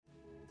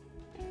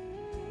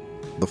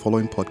The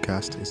following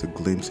podcast is a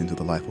glimpse into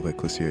the life of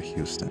Ecclesia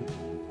Houston.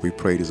 We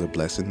pray it is a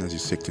blessing as you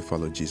seek to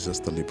follow Jesus,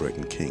 the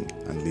liberating King,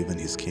 and live in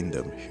His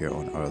kingdom here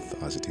on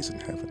earth as it is in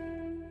heaven.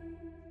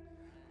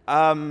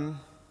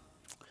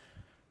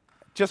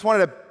 Just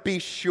wanted to be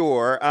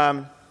sure.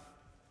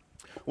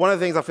 One of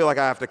the things I feel like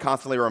I have to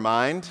constantly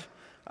remind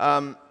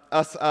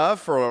us of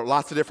for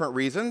lots of different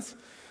reasons,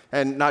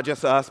 and not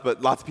just us,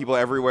 but lots of people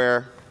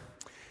everywhere,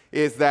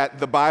 is that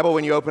the Bible,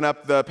 when you open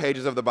up the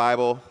pages of the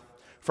Bible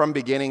from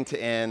beginning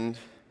to end,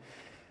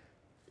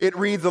 it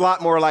reads a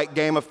lot more like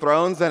Game of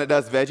Thrones than it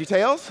does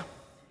VeggieTales.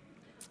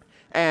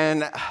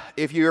 And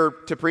if you're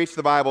to preach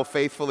the Bible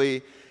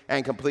faithfully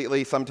and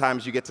completely,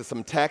 sometimes you get to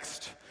some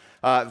text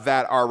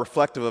that are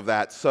reflective of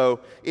that. So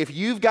if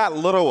you've got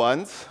little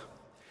ones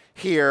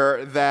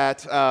here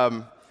that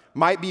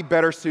might be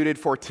better suited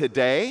for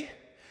today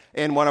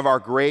in one of our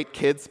great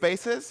kids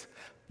spaces,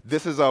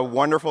 this is a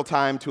wonderful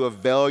time to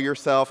avail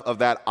yourself of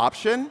that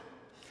option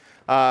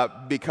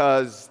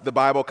because the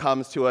Bible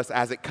comes to us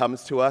as it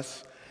comes to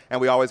us, and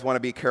we always want to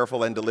be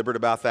careful and deliberate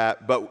about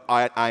that. But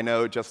I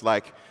know, just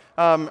like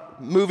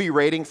movie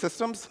rating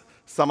systems,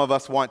 some of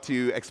us want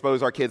to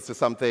expose our kids to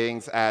some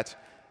things at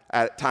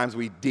times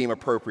we deem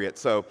appropriate.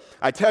 So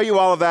I tell you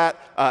all of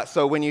that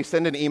so when you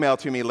send an email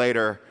to me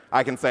later,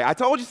 I can say, I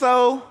told you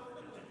so.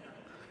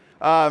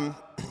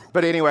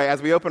 But anyway,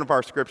 as we open up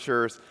our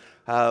scriptures,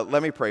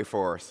 let me pray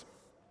for us.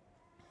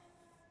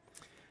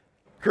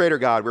 Creator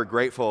God, we're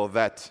grateful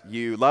that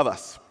you love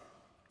us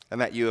and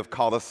that you have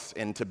called us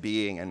into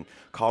being and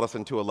called us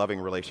into a loving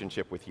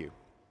relationship with you.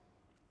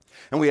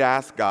 And we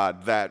ask,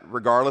 God, that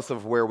regardless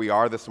of where we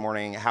are this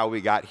morning, how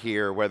we got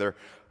here, whether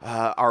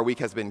our week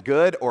has been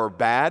good or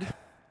bad,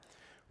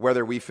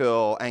 whether we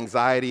feel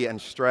anxiety and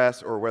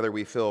stress or whether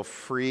we feel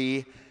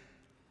free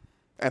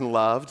and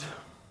loved,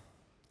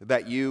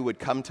 that you would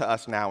come to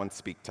us now and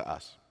speak to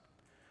us.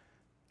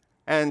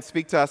 And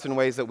speak to us in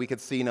ways that we could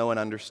see, know, and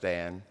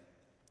understand,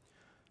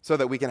 so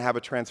that we can have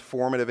a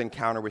transformative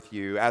encounter with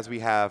you as we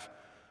have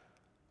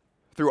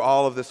through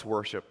all of this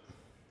worship.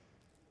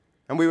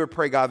 And we would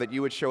pray, God, that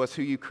you would show us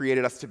who you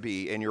created us to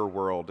be in your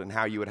world and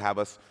how you would have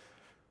us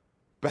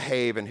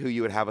behave and who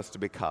you would have us to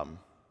become.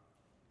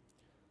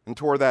 And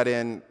toward that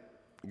end,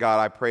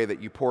 God, I pray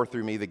that you pour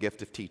through me the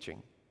gift of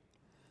teaching,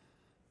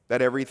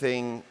 that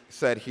everything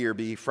said here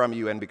be from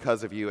you and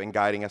because of you and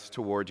guiding us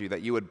toward you,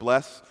 that you would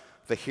bless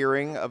the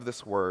hearing of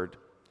this word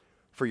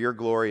for your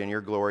glory and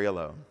your glory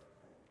alone.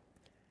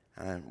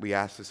 And we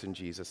ask this in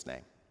Jesus'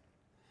 name.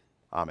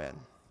 Amen.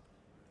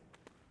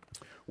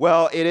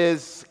 Well, it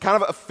is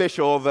kind of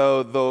official,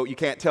 though you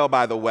can't tell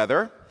by the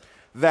weather,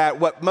 that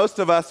what most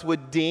of us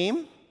would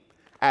deem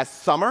as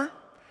summer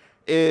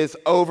is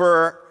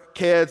over.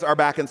 Kids are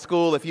back in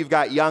school. If you've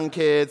got young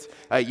kids,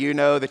 you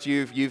know that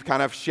you've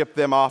kind of shipped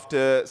them off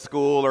to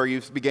school, or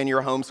you've begun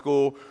your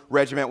homeschool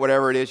regiment,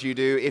 whatever it is you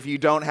do. If you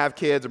don't have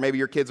kids, or maybe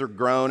your kids are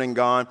grown and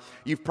gone,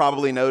 you've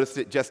probably noticed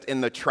it just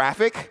in the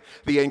traffic,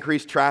 the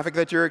increased traffic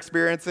that you're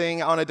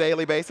experiencing on a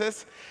daily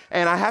basis.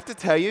 And I have to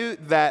tell you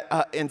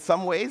that in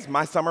some ways,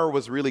 my summer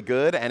was really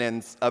good, and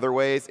in other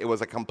ways, it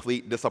was a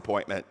complete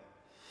disappointment.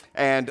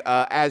 And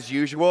as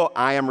usual,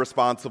 I am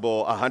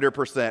responsible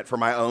 100% for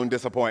my own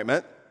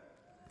disappointment,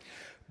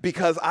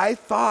 because I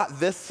thought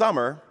this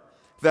summer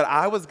that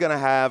I was going to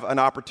have an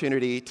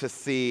opportunity to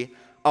see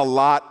a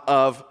lot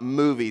of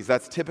movies.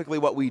 That's typically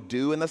what we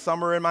do in the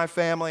summer in my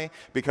family,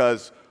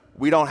 because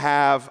we don't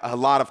have a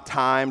lot of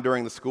time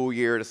during the school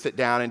year to sit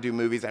down and do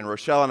movies. And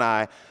Rochelle and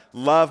I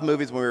love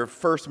movies. When we were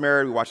first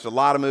married, we watched a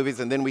lot of movies,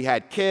 and then we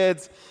had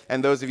kids.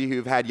 And those of you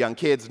who've had young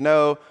kids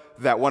know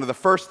that one of the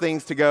first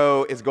things to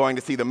go is going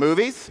to see the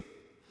movies.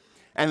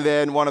 And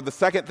then one of the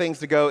second things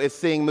to go is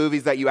seeing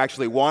movies that you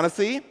actually want to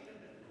see.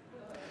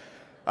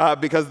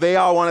 Because they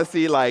all want to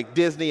see like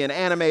Disney and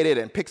animated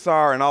and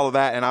Pixar and all of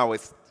that, and I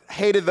always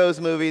hated those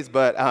movies,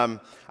 but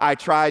I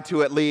tried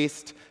to at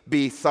least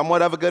be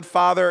somewhat of a good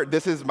father.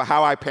 This is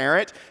how I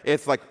parent.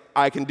 It's like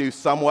I can do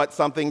somewhat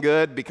something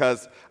good,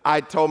 because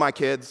I told my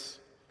kids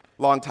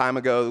a long time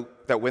ago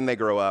that when they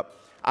grow up,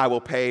 I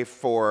will pay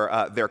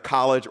for their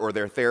college or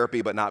their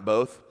therapy, but not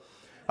both.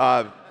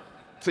 So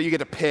you get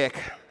to pick.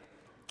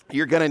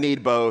 You're going to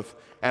need both,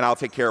 and I'll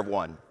take care of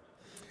one.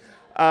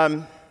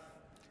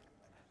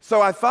 So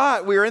I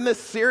thought we were in this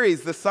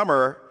series this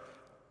summer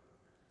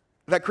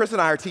that Chris and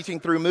I are teaching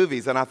through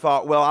movies, and I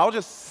thought, well, I'll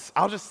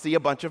just see a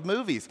bunch of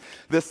movies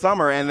this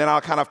summer, and then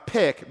I'll kind of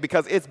pick,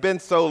 because it's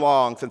been so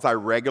long since I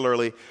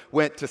regularly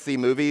went to see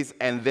movies,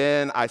 and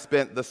then I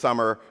spent the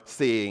summer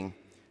seeing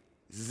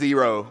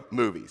 0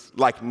 movies,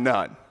 like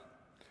none.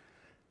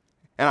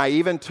 And I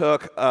even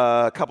took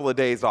a couple of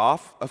days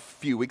off a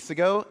few weeks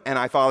ago, and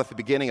I thought at the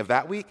beginning of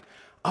that week,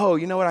 oh,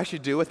 you know what I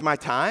should do with my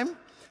time?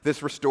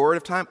 This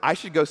restorative time, I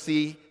should go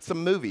see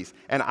some movies.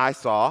 And I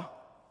saw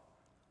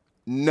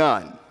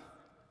none.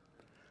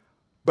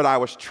 But I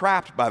was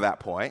trapped by that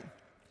point,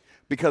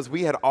 because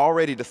we had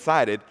already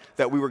decided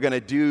that we were going to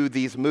do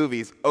these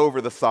movies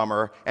over the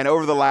summer. And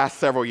over the last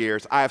several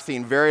years, I have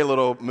seen very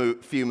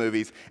few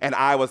movies, and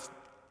I was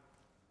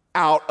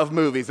out of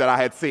movies that I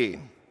had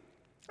seen.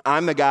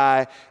 I'm the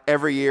guy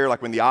every year,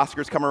 like when the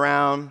Oscars come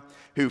around,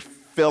 who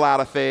fill out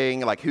a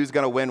thing, like who's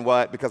going to win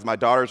what, because my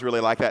daughters really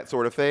like that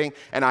sort of thing.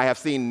 And I have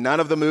seen none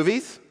of the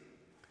movies.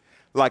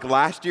 Like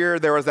last year,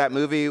 there was that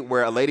movie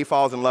where a lady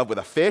falls in love with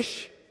a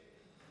fish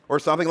or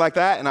something like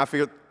that. And I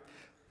figured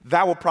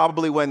that will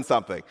probably win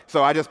something.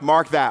 So I just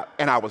marked that,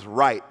 and I was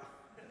right.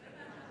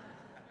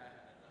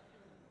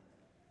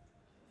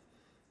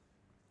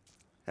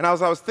 And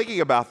as I was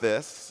thinking about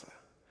this,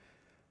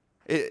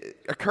 it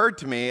occurred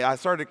to me, I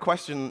started to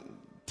question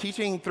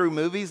teaching through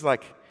movies,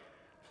 like,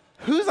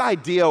 whose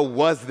idea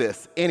was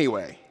this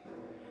anyway?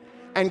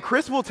 And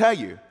Chris will tell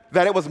you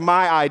that it was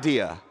my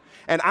idea,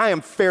 and I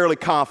am fairly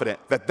confident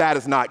that that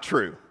is not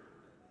true,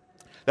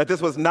 that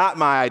this was not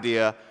my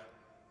idea,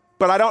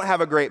 but I don't have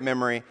a great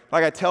memory.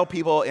 Like I tell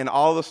people in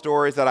all the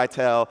stories that I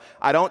tell,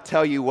 I don't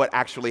tell you what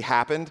actually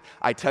happened,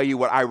 I tell you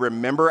what I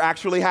remember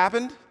actually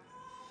happened,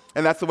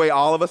 and that's the way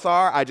all of us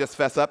are. I just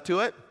fess up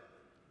to it.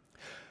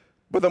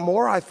 But the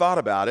more I thought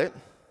about it,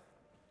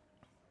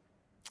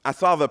 I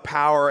saw the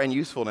power and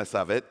usefulness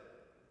of it,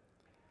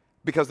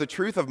 because the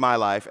truth of my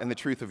life and the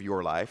truth of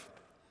your life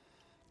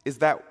is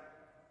that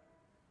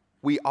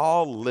we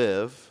all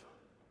live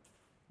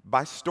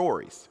by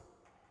stories.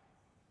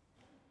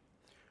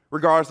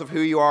 Regardless of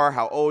who you are,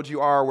 how old you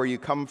are, where you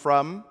come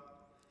from,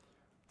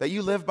 that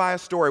you live by a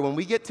story. When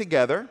we get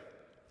together,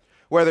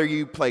 whether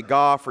you play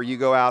golf or you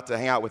go out to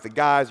hang out with the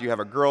guys, you have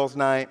a girls'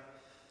 night,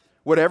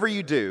 whatever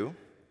you do,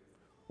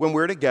 when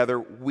we're together,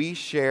 we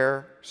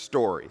share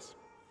stories.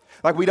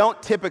 Like we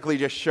don't typically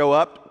just show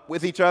up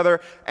with each other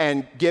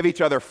and give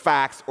each other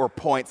facts or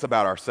points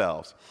about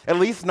ourselves. At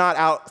least not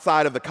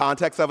outside of the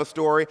context of a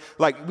story.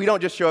 Like we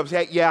don't just show up and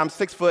say, hey, yeah, I'm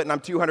 6 foot and I'm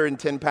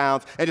 210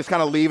 pounds, and just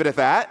kind of leave it at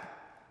that.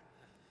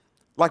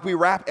 Like we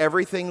wrap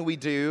everything we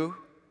do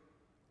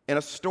in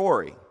a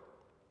story.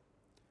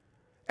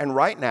 And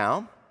right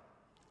now,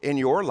 in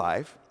your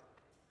life,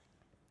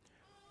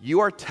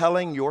 you are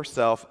telling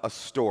yourself a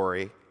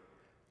story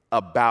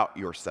about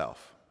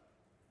yourself.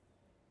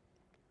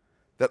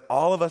 That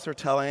all of us are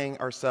telling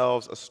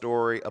ourselves a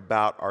story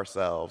about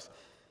ourselves.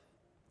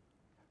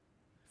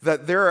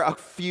 That there are a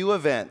few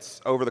events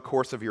over the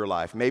course of your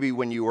life, maybe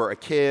when you were a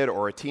kid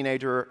or a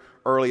teenager,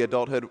 early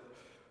adulthood,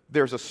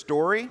 there's a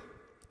story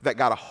that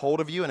got a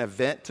hold of you, an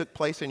event took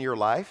place in your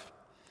life,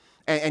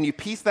 and you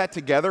piece that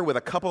together with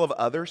a couple of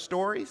other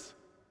stories,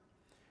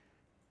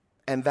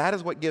 and that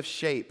is what gives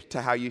shape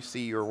to how you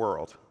see your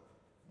world.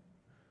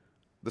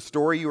 The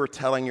story you are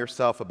telling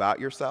yourself about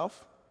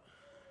yourself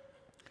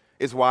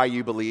is why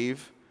you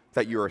believe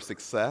that you're a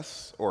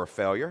success or a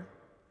failure,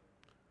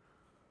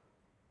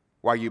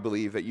 why you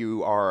believe that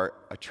you are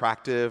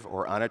attractive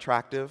or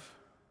unattractive,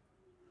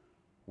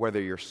 whether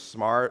you're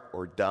smart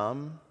or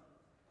dumb,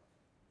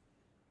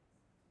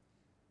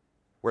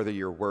 whether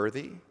you're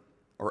worthy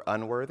or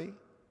unworthy.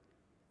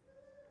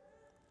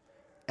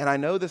 And I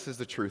know this is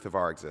the truth of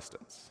our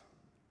existence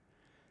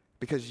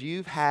because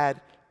you've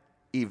had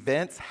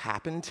events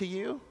happen to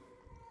you.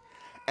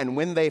 And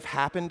when they've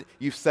happened,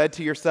 you've said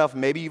to yourself,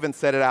 maybe you even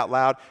said it out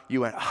loud,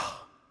 you went,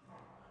 oh,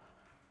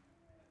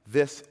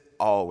 this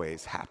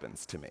always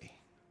happens to me.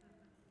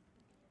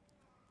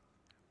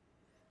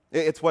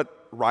 It's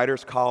what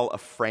writers call a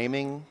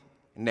framing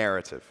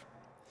narrative.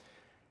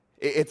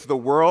 It's the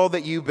world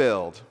that you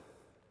build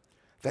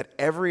that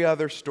every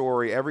other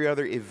story, every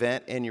other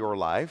event in your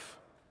life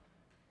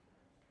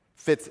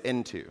fits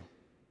into.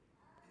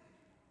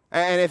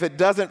 And if it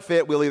doesn't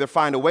fit, we'll either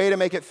find a way to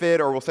make it fit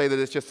or we'll say that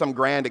it's just some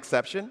grand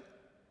exception.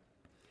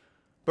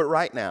 But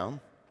right now,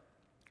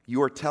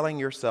 you are telling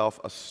yourself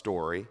a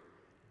story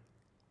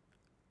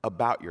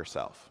about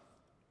yourself.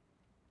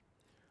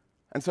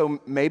 And so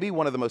maybe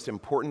one of the most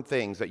important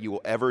things that you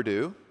will ever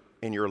do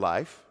in your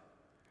life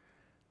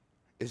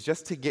is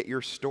just to get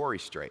your story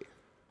straight.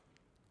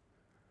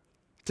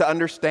 To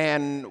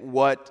understand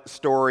what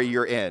story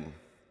you're in.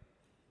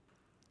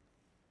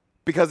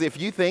 Because if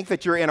you think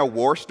that you're in a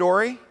war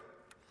story,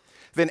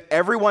 then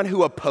everyone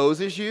who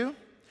opposes you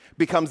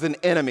becomes an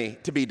enemy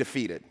to be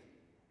defeated.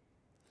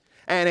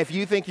 And if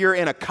you think you're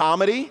in a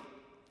comedy,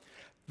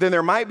 then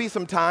there might be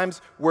some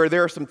times where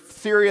there are some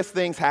serious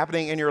things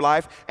happening in your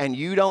life and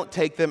you don't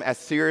take them as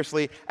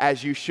seriously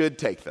as you should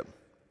take them.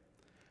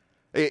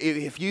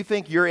 If you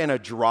think you're in a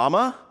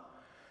drama,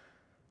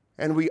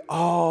 and we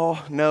all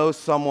know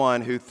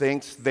someone who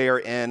thinks they're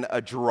in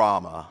a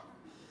drama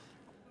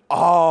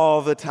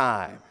all the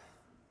time.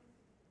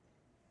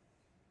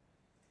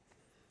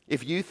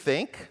 If you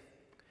think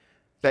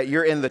that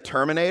you're in the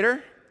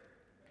Terminator,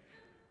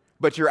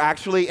 but you're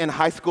actually in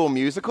High School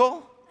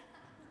Musical,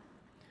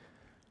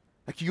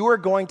 like you are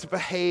going to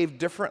behave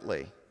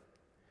differently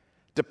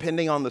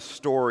depending on the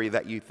story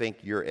that you think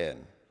you're in.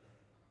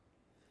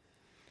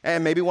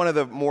 And maybe one of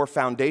the more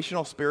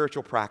foundational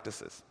spiritual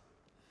practices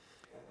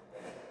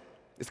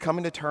is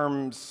coming to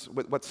terms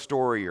with what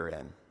story you're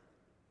in.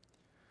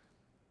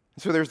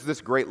 So there's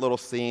this great little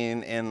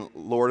scene in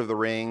Lord of the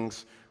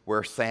Rings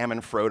where Sam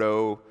and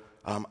Frodo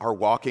are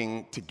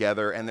walking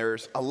together, and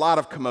there's a lot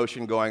of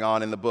commotion going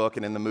on in the book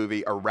and in the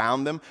movie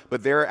around them,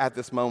 but they're at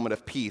this moment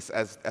of peace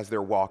as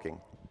they're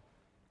walking.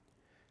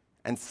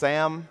 And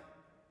Sam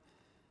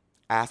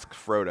asks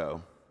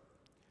Frodo,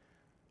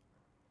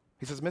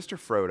 he says, "Mr.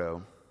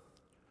 Frodo,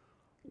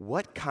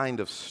 what kind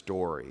of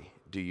story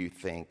do you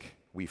think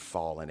we've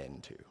fallen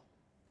into?"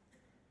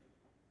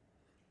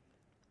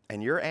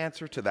 And your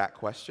answer to that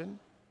question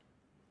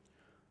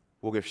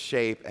will give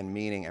shape and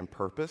meaning and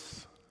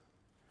purpose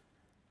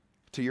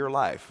to your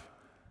life.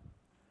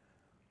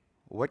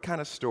 What kind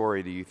of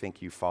story do you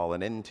think you've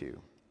fallen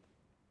into?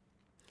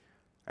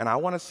 And I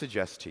want to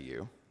suggest to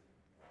you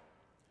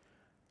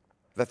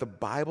that the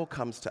Bible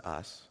comes to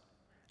us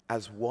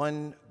as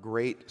one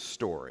great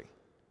story.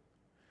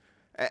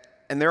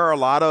 And there are a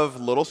lot of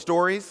little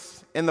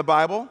stories in the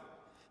Bible.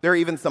 There are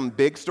even some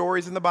big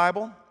stories in the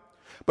Bible.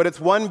 But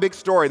it's one big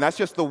story, and that's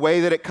just the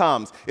way that it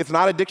comes. It's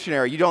not a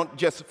dictionary. You don't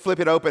just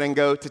flip it open and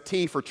go to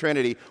T for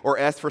Trinity or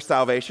S for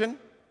salvation.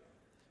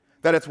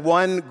 That it's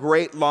one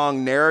great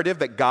long narrative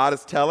that God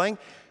is telling.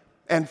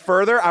 And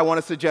further, I want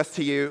to suggest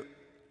to you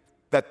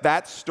that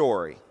that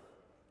story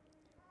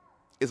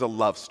is a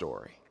love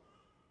story.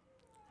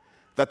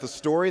 That the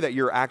story that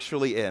you're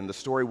actually in, the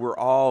story we're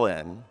all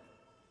in,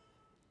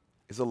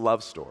 is a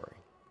love story.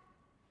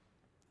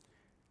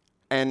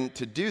 And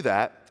to do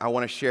that, I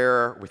want to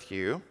share with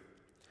you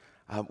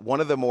one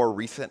of the more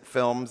recent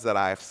films that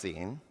I've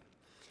seen,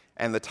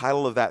 and the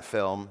title of that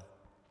film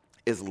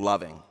is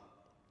Loving.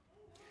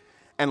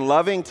 And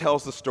Loving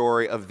tells the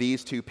story of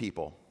these two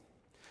people.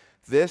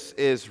 This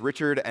is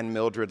Richard and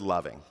Mildred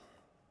Loving.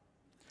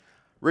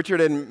 Richard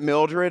and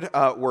Mildred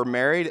were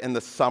married in the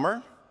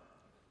summer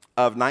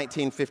of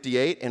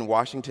 1958 in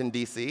Washington,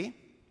 D.C.,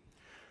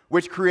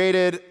 which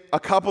created a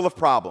couple of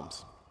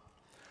problems.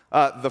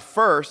 The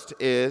first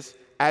is,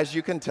 as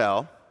you can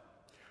tell,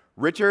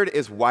 Richard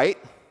is white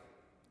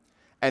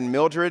and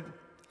Mildred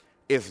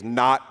is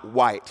not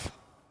white.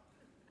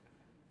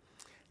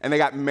 And they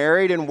got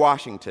married in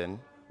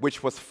Washington,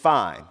 which was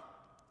fine,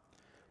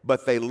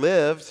 but they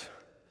lived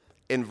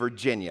in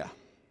Virginia.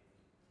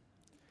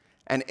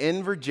 And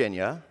in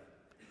Virginia,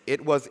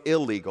 it was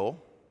illegal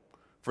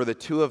for the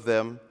two of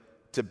them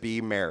to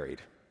be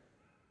married.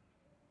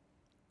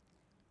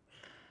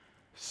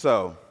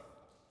 So,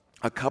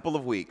 a couple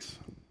of weeks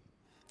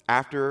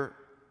after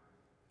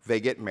they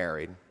get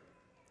married,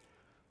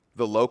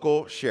 the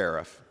local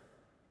sheriff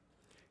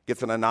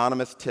gets an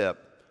anonymous tip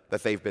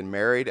that they've been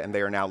married and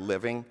they are now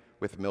living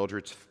with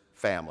Mildred's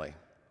family.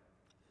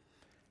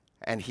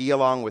 And he,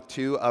 along with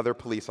two other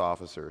police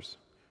officers,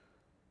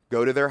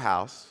 go to their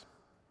house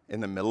in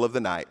the middle of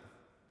the night,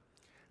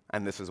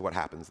 and this is what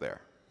happens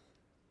there.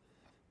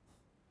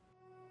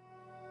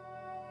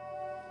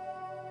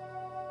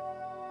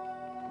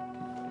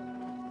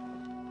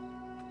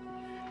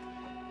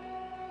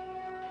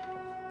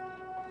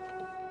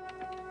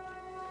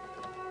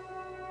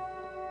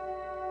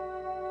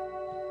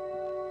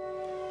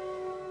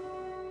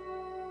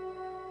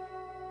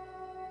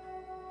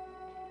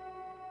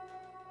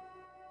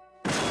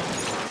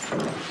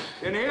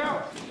 In here?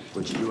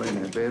 What you doing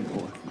in that bed,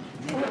 boy?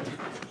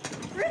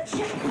 Richard!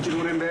 What you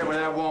doing in bed with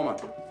that woman?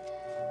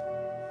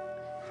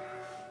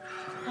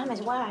 I'm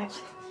his wife.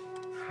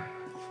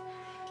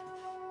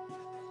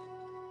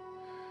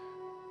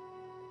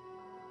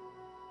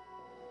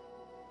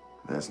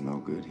 That's no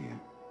good here.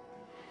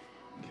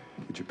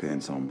 Get your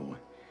pants on, boy.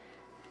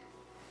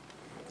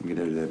 Get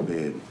out of that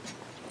bed.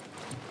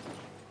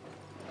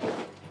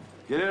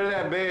 Get out of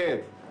that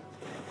bed.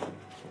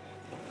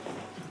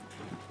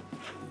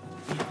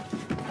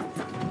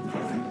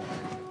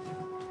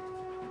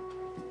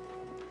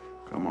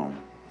 Come on.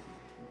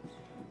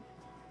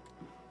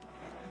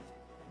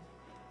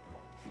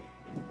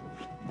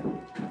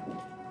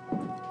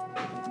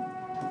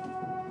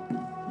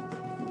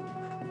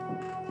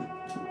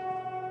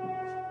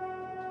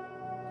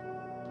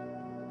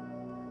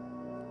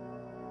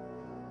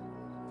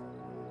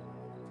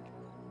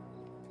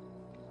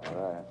 All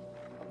right.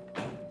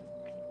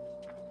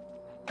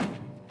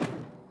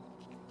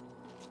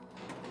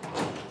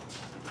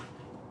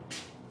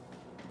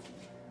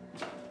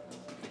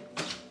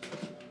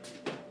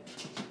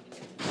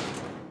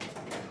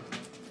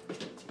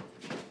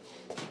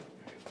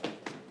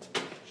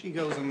 She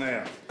goes in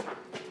there.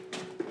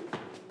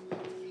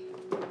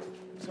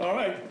 It's all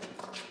right.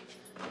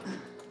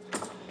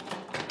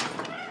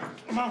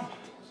 Come on.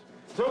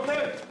 It's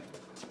okay.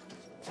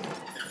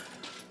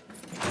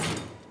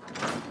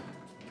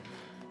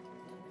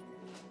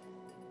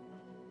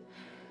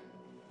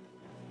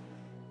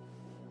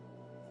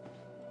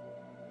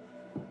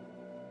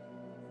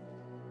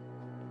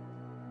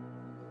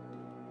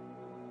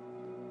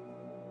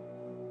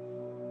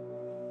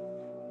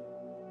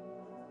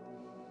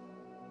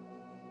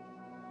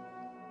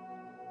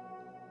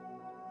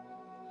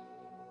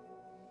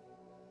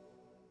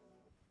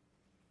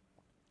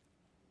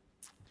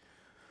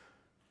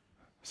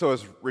 So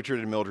as Richard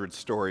and Mildred's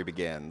story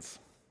begins,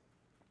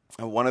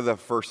 one of the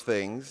first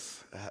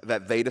things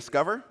that they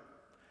discover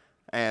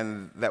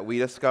and that we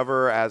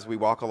discover as we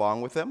walk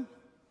along with him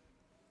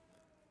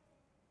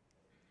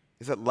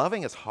is that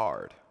loving is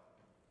hard.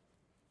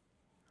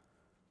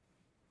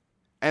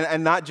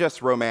 And not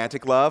just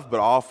romantic love, but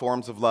all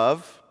forms of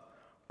love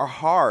are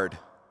hard.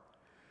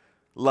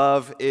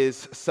 Love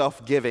is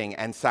self-giving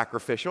and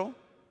sacrificial.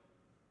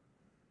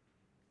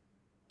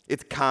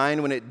 It's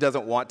kind when it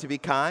doesn't want to be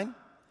kind.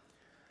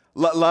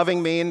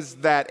 Loving means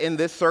that in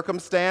this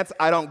circumstance,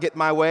 I don't get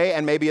my way,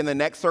 and maybe in the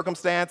next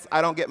circumstance,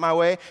 I don't get my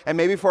way, and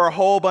maybe for a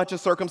whole bunch of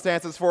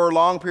circumstances for a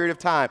long period of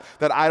time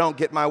that I don't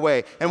get my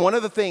way. And one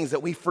of the things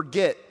that we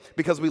forget,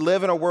 because we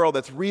live in a world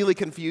that's really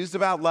confused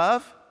about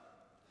love,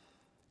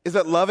 is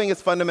that loving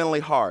is fundamentally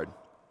hard.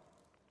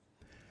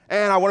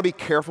 And I want to be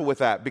careful with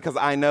that, because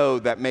I know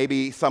that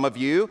maybe some of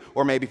you,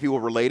 or maybe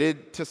people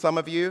related to some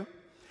of you,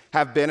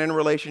 have been in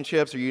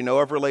relationships, or you know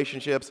of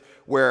relationships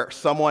where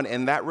someone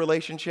in that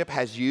relationship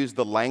has used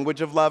the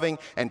language of loving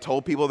and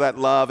told people that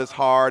love is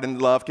hard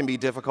and love can be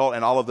difficult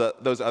and all of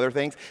those other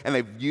things, and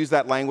they've used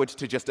that language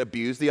to just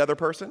abuse the other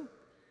person.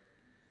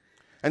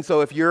 And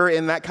so if you're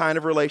in that kind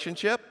of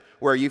relationship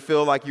where you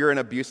feel like you're in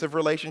an abusive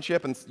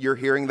relationship and you're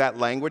hearing that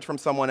language from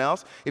someone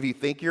else, if you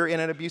think you're in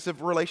an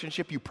abusive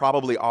relationship, you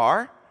probably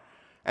are.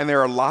 And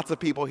there are lots of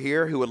people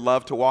here who would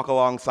love to walk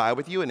alongside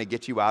with you and to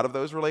get you out of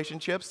those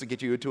relationships, to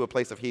get you to a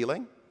place of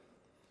healing.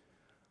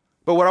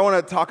 But what I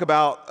want to talk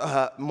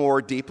about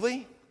more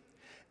deeply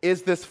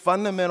is this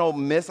fundamental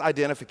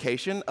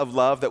misidentification of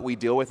love that we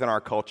deal with in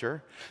our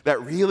culture,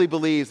 that really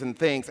believes and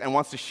thinks and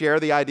wants to share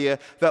the idea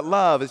that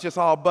love is just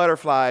all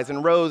butterflies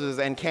and roses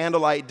and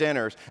candlelight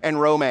dinners and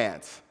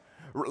romance.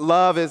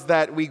 Love is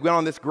that we went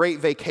on this great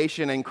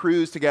vacation and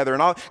cruise together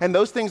and all, and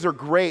those things are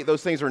great.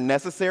 Those things are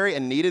necessary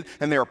and needed,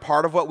 and they're a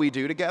part of what we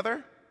do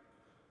together.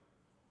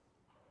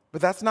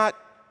 But that's not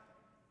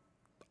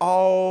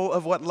all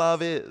of what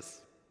love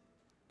is.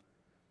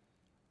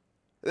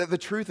 The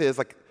truth is,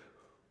 like,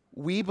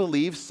 we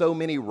believe so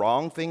many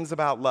wrong things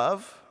about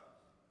love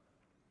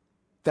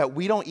that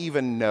we don't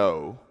even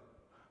know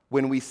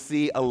when we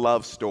see a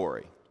love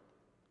story.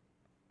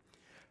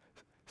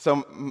 So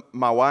one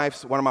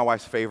of my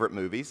wife's favorite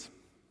movies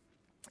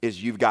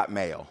is You've Got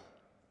Mail.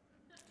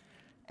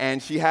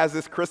 And she has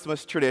this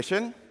Christmas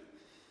tradition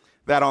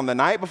that on the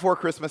night before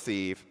Christmas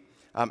Eve,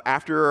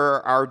 after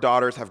our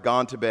daughters have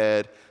gone to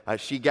bed,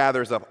 she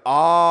gathers up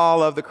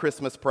all of the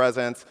Christmas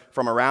presents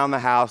from around the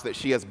house that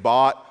she has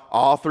bought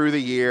all through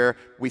the year.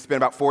 We spend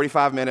about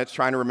 45 minutes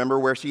trying to remember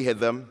where she hid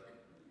them.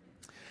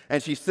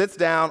 And she sits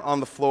down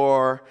on the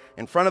floor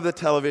in front of the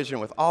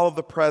television with all of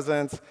the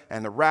presents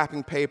and the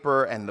wrapping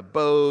paper and the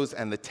bows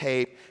and the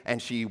tape,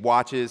 and she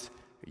watches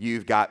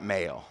You've Got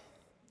Mail.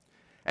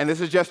 And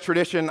this is just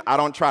tradition. I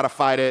don't try to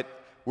fight it.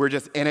 We're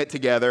just in it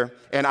together,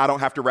 and I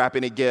don't have to wrap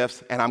any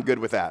gifts, and I'm good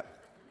with that.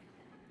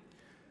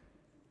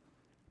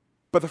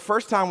 But the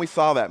first time we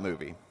saw that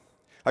movie,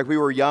 like we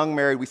were young,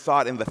 married, we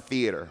saw it in the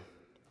theater.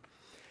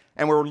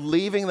 And we're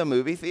leaving the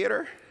movie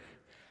theater,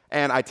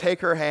 and I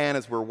take her hand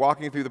as we're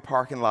walking through the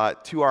parking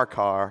lot to our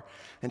car,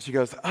 and she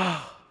goes,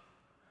 "Oh,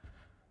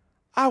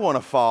 I want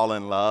to fall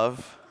in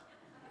love."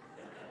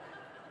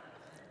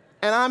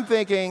 And I'm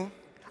thinking,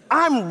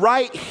 I'm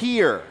right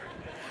here.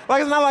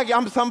 Like, it's not like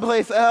I'm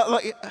someplace,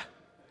 but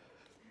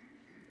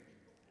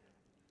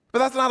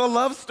that's not a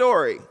love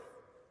story.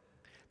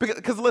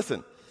 Because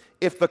listen,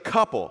 if the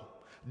couple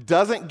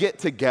doesn't get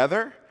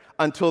together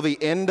until the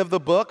end of the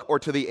book or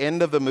to the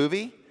end of the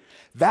movie,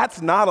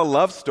 that's not a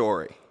love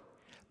story.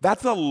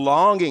 That's a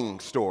longing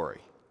story.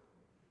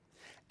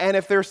 And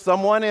if there's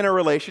someone in a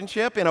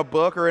relationship, in a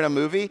book or in a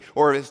movie,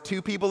 or if it's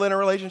two people in a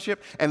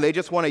relationship and they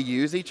just want to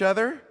use each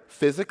other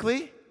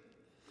physically,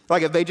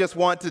 like if they just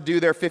want to do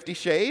their 50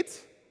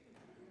 Shades,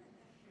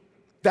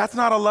 that's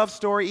not a love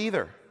story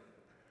either.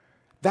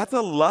 That's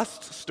a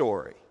lust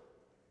story.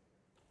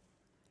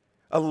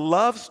 A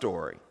love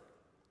story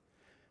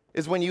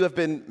is when you have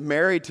been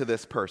married to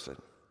this person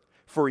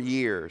for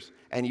years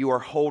and you are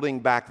holding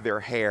back their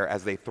hair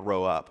as they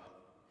throw up.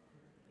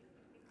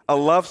 A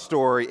love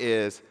story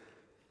is,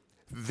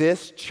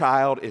 this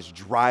child is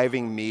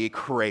driving me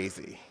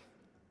crazy,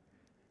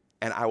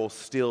 and I will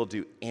still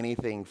do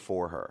anything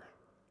for her.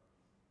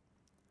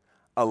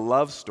 A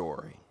love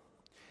story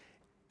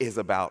is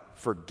about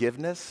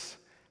forgiveness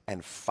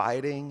and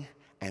fighting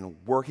and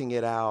working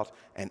it out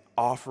and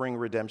offering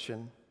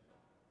redemption.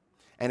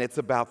 And it's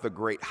about the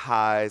great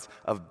highs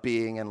of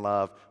being in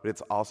love, but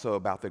it's also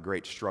about the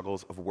great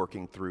struggles of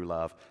working through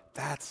love.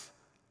 That's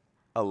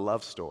a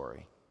love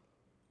story.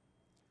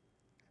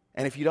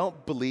 And if you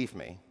don't believe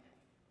me,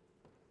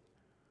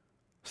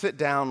 sit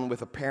down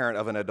with a parent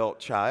of an adult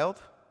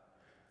child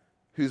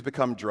who's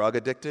become drug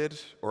addicted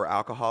or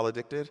alcohol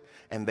addicted,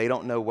 and they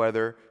don't know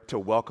whether to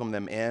welcome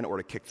them in or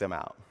to kick them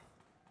out.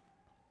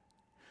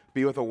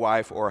 Be with a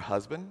wife or a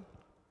husband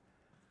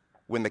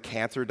when the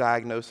cancer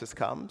diagnosis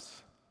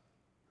comes,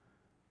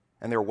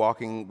 and they're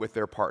walking with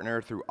their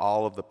partner through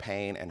all of the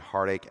pain and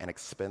heartache and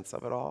expense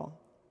of it all.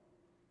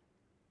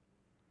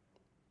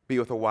 Be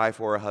with a wife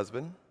or a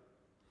husband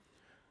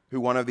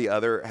who one or the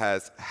other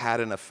has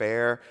had an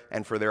affair,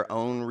 and for their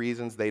own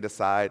reasons they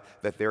decide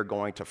that they're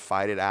going to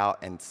fight it out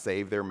and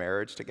save their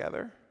marriage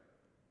together?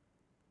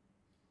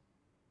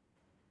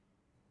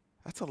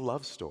 That's a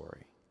love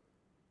story.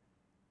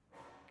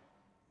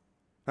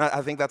 And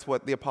I think that's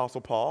what the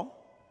Apostle Paul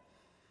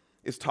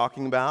is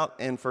talking about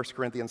in 1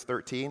 Corinthians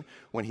 13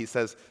 when he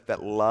says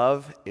that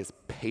love is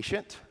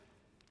patient.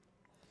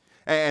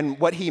 And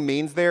what he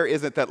means there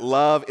isn't that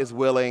love is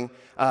willing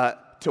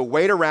to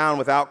wait around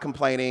without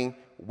complaining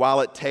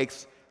while it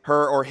takes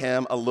her or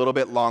him a little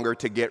bit longer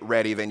to get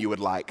ready than you would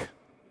like.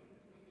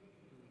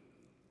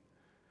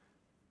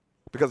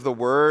 Because the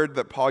word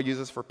that Paul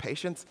uses for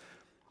patience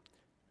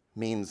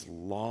means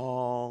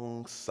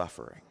long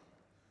suffering.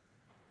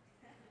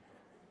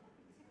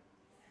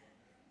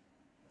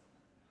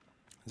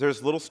 There's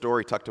this little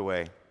story tucked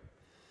away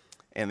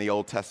in the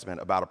Old Testament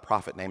about a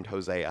prophet named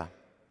Hosea.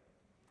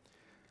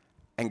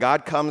 And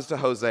God comes to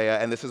Hosea,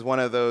 and this is one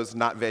of those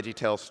not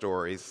VeggieTales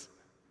stories,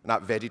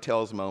 not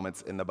VeggieTales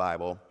moments in the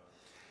Bible.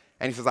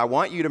 And he says, I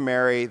want you to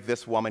marry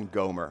this woman,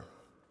 Gomer.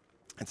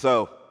 And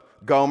so,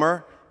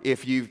 Gomer,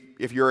 if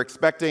you're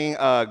expecting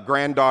a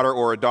granddaughter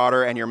or a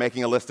daughter and you're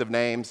making a list of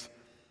names,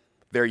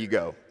 there you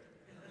go.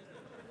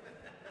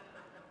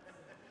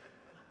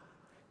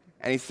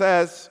 And he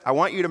says, I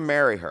want you to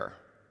marry her.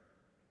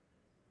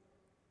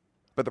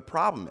 But the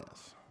problem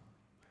is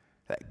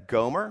that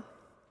Gomer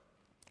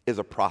is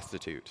a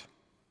prostitute.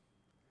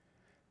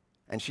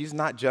 And she's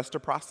not just a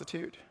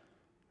prostitute.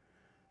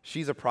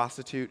 She's a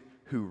prostitute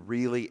who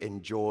really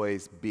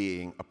enjoys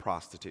being a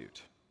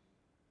prostitute.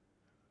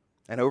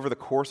 And over the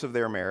course of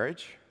their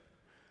marriage,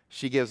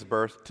 she gives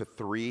birth to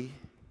 3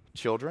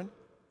 children,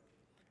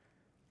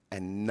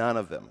 and none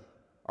of them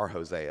are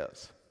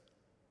Hosea's.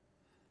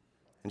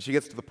 And she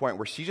gets to the point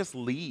where she just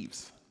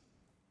leaves.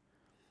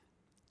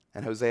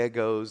 And Hosea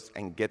goes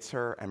and gets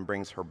her and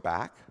brings her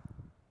back.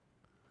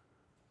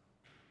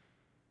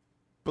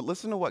 But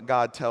listen to what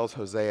God tells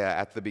Hosea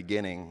at the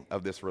beginning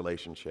of this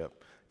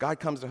relationship. God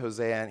comes to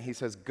Hosea and he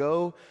says,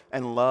 go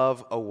and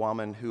love a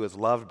woman who is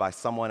loved by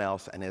someone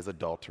else and is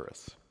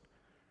adulterous.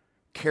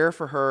 Care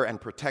for her and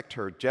protect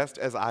her just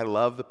as I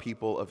love the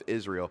people of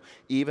Israel,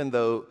 even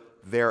though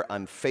they're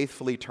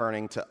unfaithfully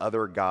turning to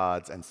other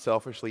gods and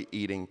selfishly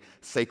eating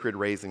sacred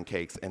raisin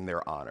cakes in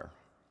their honor.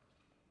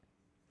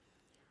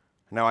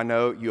 Now, I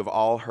know you have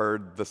all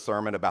heard the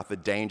sermon about the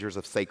dangers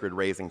of sacred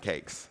raisin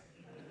cakes.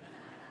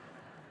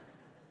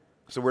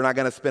 So we're not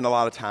going to spend a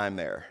lot of time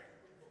there.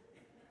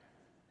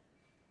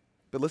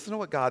 But listen to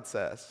what God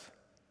says.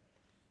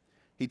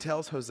 He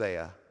tells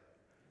Hosea,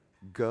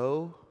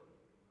 go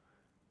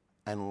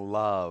and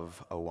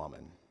love a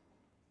woman.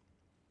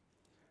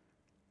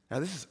 Now,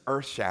 this is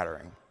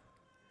earth-shattering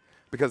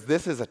because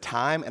this is a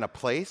time and a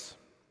place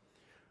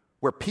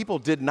where people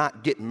did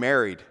not get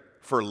married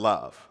for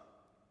love.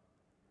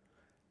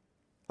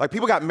 Like,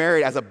 people got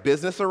married as a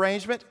business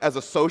arrangement, as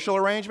a social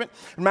arrangement.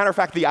 As a matter of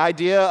fact, the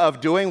idea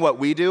of doing what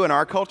we do in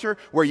our culture,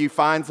 where you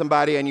find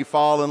somebody and you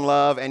fall in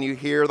love and you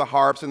hear the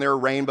harps and there are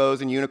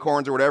rainbows and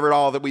unicorns or whatever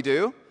all that we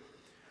do,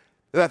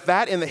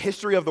 that in the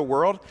history of the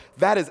world,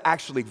 that is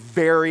actually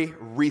very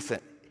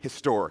recent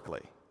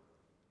historically.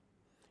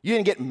 You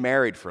didn't get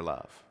married for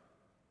love.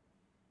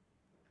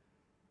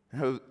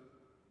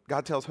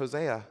 God tells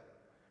Hosea,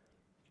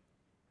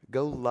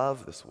 go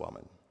love this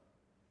woman.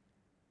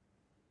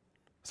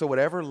 So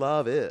whatever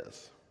love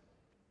is,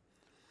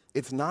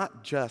 it's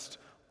not just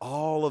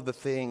all of the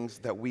things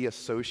that we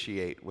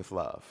associate with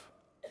love.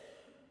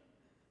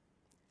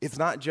 It's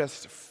not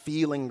just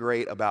feeling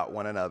great about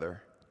one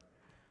another.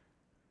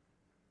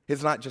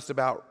 It's not just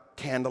about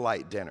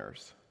candlelight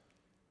dinners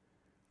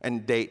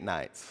and date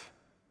nights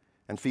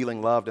and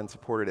feeling loved and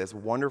supported, as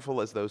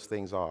wonderful as those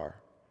things are.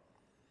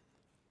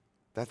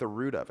 That the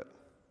root of it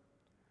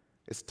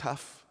is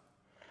tough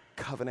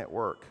covenant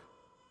work.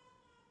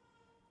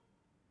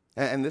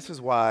 And this is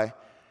why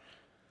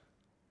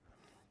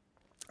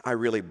I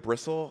really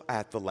bristle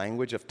at the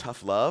language of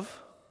tough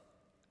love,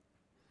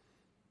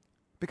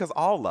 because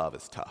all love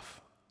is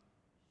tough.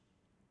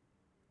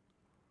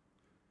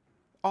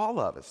 All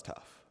love is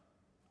tough.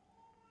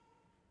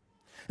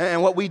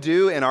 And what we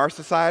do in our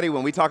society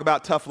when we talk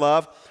about tough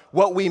love,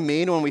 what we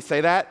mean when we say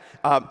that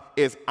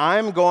is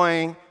I'm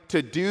going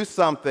to do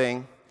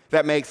something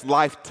that makes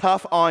life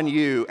tough on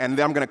you, and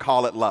then I'm going to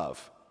call it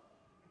love.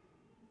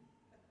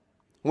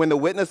 When the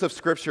witness of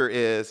Scripture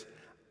is,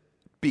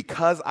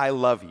 because I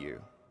love you,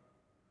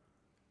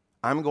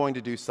 I'm going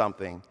to do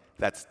something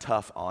that's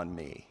tough on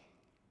me.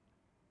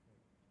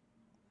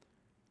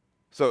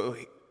 So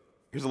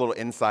here's a little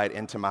insight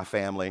into my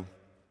family.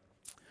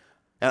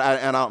 And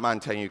I don't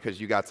mind telling you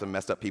because you got some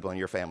messed up people in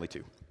your family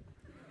too.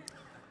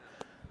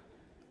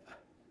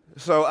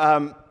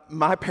 So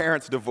my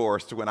parents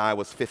divorced when I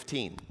was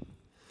 15.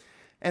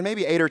 And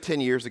maybe 8 or 10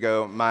 years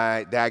ago,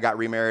 my dad got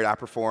remarried. I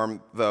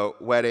performed the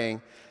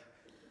wedding.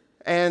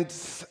 And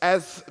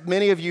as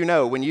many of you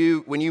know, when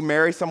you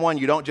marry someone,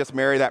 you don't just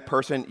marry that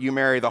person, you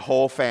marry the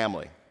whole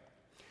family.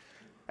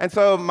 And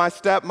so my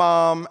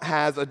stepmom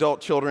has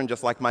adult children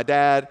just like my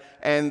dad,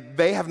 and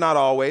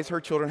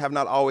her children have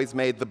not always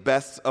made the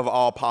best of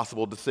all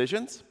possible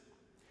decisions.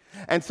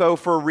 And so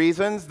for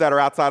reasons that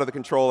are outside of the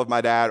control of my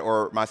dad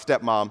or my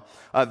stepmom,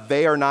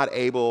 they are not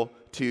able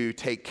to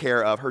take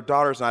care of, her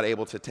daughter's not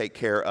able to take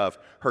care of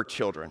her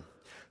children.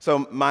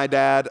 So my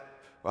dad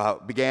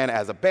began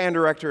as a band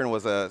director and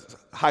was a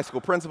high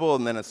school principal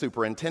and then a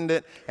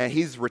superintendent, and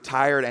he's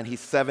retired and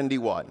he's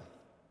 71.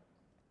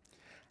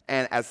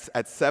 And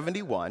at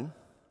 71,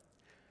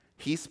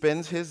 he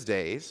spends his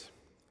days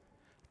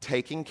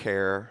taking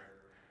care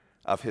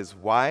of his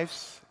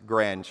wife's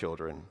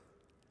grandchildren,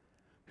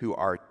 who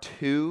are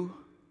 2,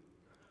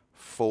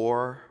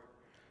 4,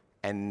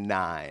 and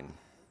 9.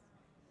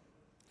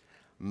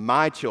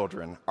 My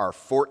children are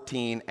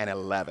 14 and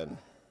 11.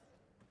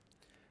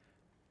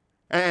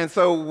 And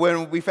so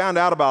when we found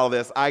out about all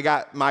this, I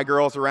got my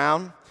girls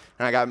around,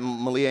 and I got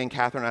Malia and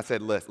Catherine, and I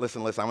said,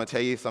 listen, I'm going to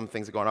tell you some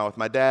things that are going on with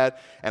my dad,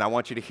 and I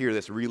want you to hear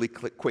this really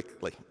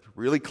quickly,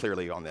 really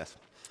clearly on this.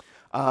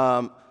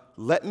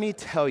 Let me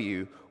tell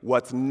you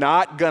what's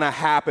not going to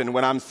happen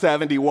when I'm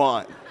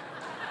 71.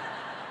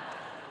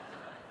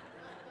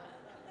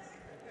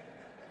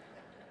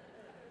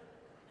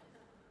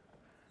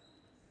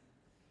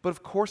 But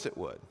of course it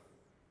would,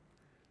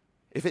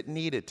 if it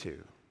needed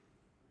to.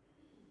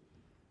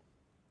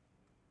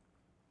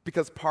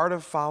 Because part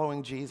of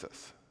following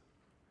Jesus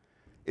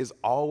is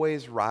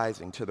always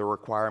rising to the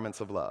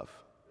requirements of love.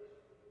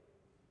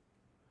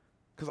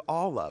 Because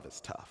all love is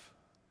tough.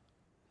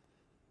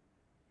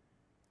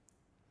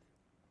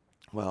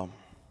 Well,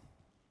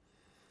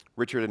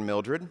 Richard and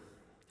Mildred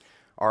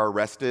are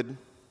arrested,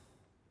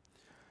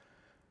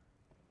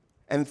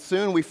 and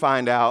soon we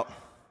find out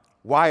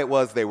why it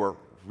was they were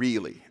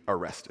really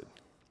arrested.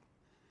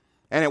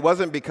 And it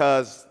wasn't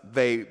because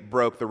they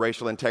broke the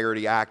Racial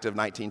Integrity Act of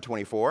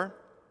 1924.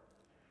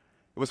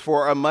 It was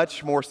for a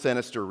much more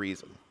sinister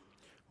reason,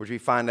 which we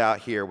find out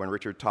here when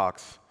Richard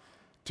talks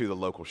to the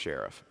local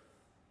sheriff.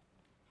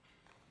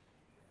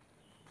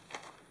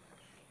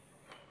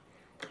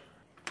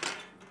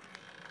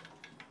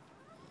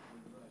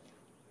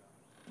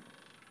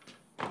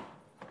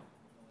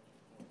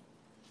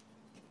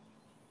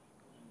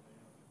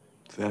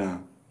 Sit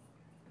down.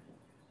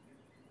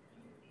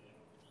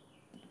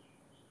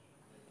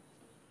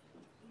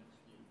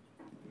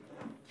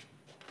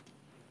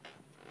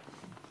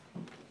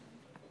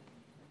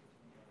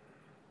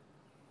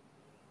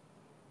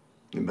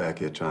 You back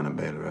here trying to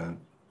bail her out?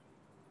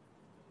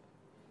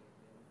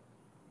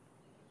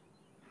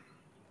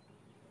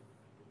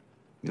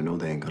 You know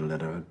they ain't gonna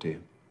let her out, do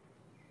you?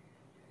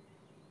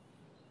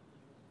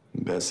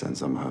 You best send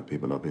some of her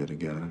people up here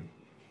together,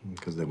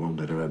 because they won't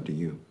let her up to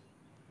you.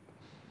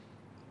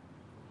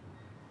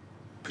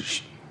 But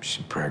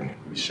she's pregnant.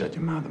 You shut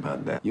your mouth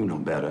about that. You know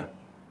better.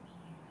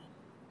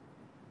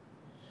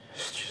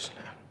 It's just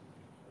not.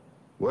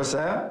 What's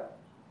that?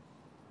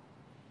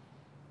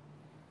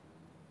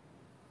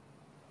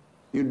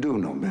 You do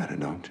know better,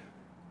 don't you?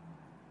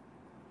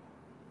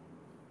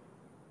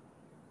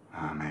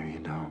 Maybe you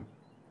don't.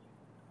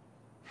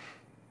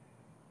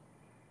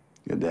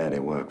 Your daddy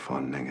worked for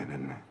a nigga,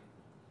 didn't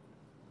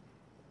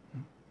he?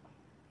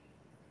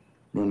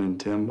 Running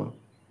timber?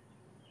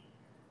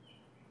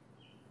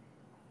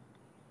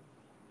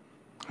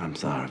 I'm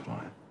sorry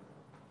for it.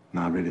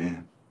 No, I really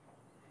am.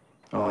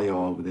 All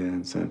y'all over there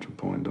in Central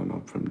Point don't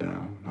know from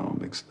down, all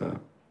mixed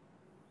up.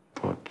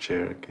 Port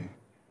Cherokee,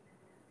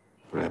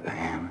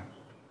 Rappahannock,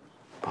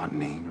 part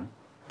Negro,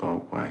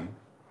 part white.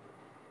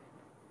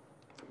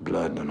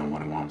 Blood don't know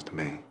what it wants to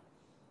be.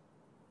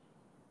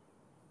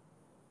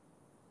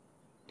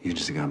 You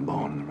just got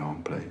born in the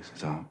wrong place,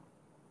 that's all.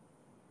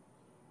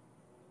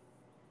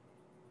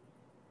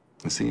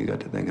 And see, you got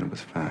to thinking it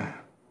was fine.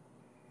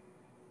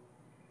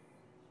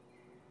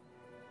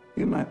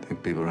 You might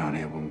think people around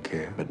here won't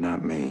care, but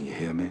not me, you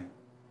hear me?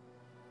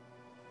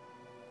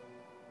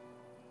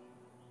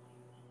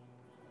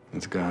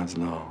 It's God's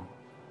law.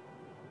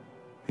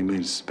 He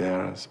made a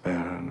sparrow,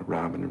 and a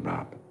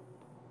robin,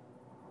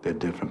 They're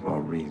different for a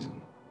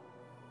reason.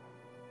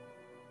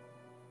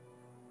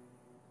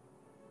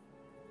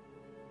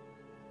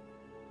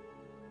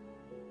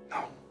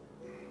 No.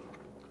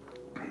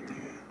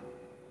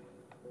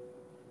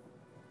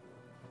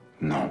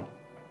 No.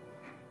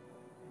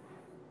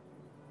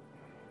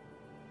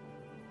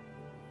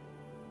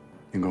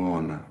 You go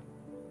on now.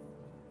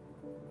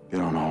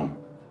 Get on home.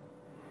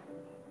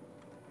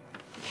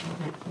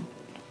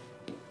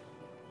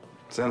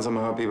 Send some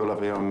of our people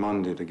up here on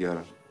Monday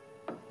together.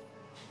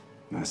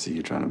 I see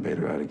you trying to bait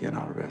her out again,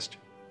 I'll arrest you.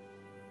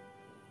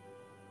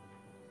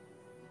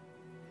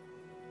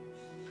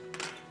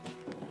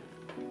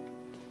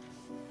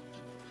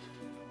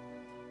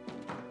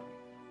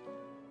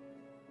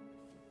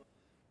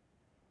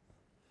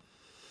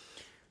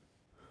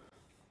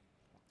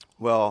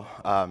 Well,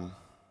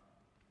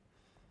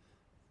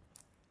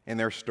 in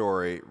their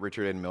story,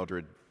 Richard and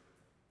Mildred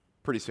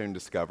pretty soon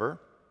discover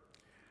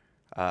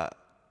that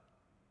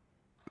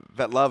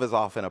love is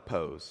often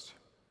opposed.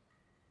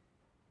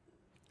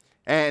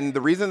 And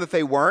the reason that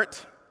they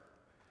weren't,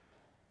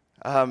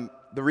 the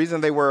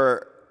reason they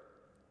were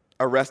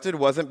arrested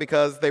wasn't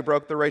because they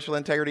broke the Racial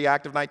Integrity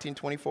Act of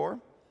 1924.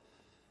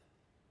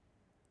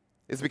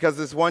 It's because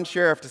this one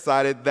sheriff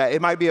decided that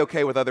it might be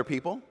okay with other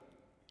people.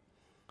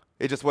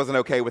 It just wasn't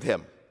okay with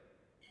him.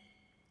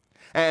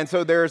 And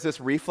so there's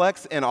this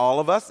reflex in all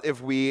of us,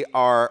 if we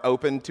are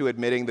open to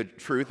admitting the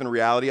truth and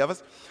reality of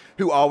us,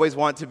 who always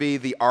want to be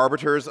the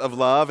arbiters of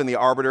love and the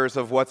arbiters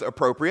of what's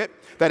appropriate,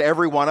 that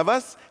every one of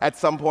us at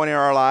some point in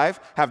our life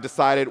have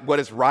decided what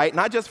is right,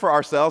 not just for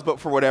ourselves, but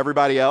for what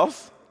everybody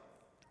else.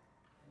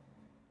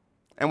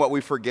 And what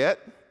we forget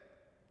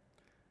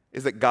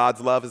is that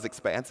God's love is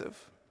expansive.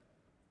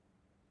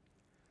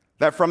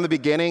 That from the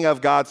beginning of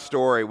God's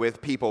story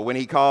with people, when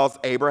he calls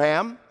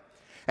Abraham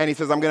and he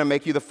says, I'm going to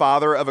make you the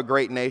father of a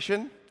great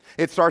nation,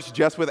 it starts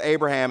just with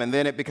Abraham, and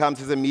then it becomes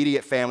his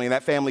immediate family, and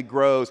that family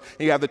grows.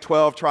 And you have the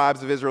 12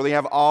 tribes of Israel. You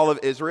have all of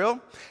Israel,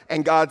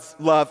 and God's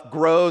love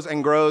grows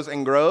and grows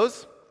and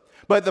grows.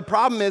 But the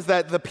problem is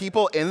that the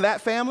people in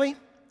that family,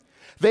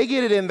 they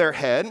get it in their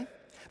head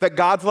that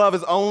God's love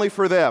is only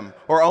for them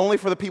or only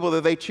for the people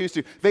that they choose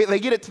to. They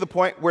get it to the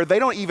point where they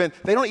don't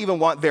even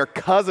want their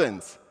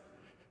cousins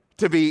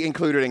to be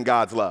included in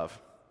God's love.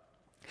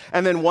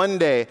 And then one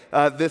day,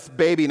 this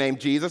baby named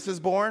Jesus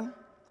is born,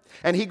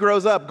 and he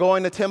grows up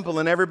going to temple,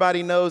 and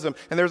everybody knows him.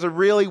 And there's a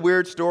really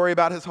weird story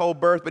about his whole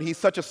birth, but he's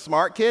such a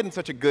smart kid and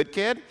such a good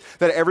kid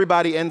that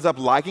everybody ends up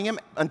liking him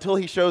until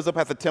he shows up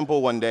at the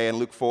temple one day in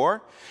Luke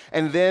 4.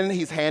 And then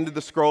he's handed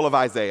the scroll of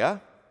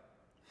Isaiah,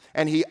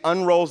 and he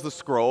unrolls the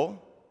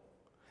scroll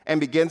and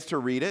begins to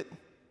read it.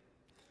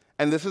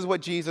 And this is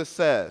what Jesus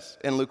says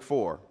in Luke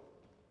 4.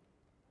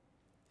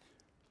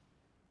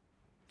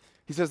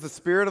 He says, the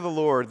Spirit of the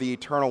Lord, the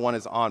Eternal One,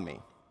 is on me.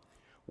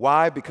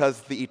 Why?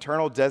 Because the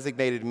Eternal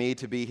designated me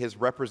to be his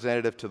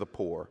representative to the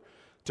poor,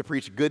 to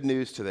preach good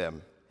news to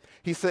them.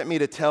 He sent me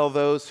to tell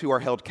those who are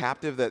held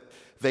captive that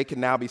they can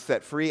now be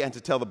set free, and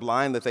to tell the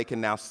blind that they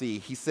can now see.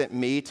 He sent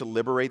me to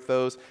liberate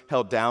those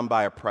held down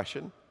by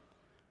oppression.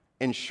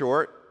 In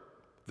short,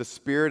 the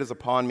Spirit is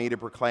upon me to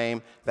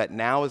proclaim that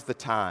now is the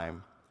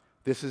time.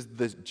 This is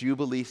the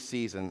Jubilee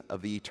season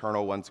of the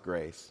Eternal One's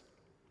grace.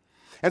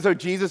 And so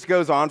Jesus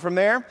goes on from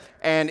there,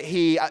 and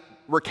he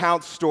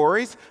recounts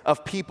stories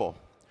of people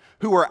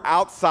who were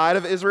outside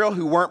of Israel,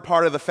 who weren't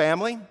part of the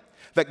family,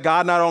 that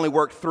God not only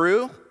worked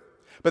through,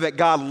 but that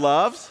God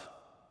loves.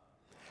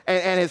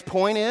 And his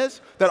point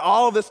is that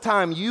all of this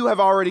time, you have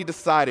already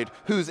decided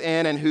who's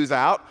in and who's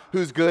out,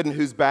 who's good and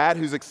who's bad,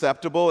 who's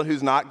acceptable and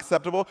who's not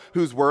acceptable,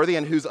 who's worthy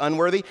and who's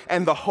unworthy.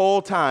 And the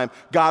whole time,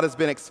 God has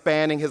been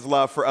expanding his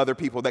love for other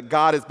people, that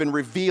God has been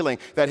revealing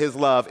that his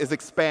love is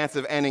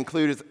expansive and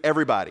includes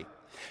everybody.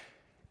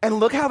 And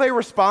look how they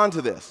respond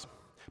to this.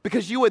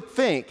 Because you would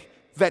think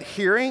that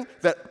hearing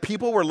that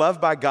people were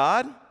loved by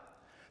God,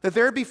 that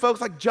there would be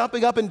folks like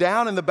jumping up and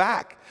down in the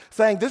back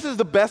saying, this is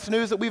the best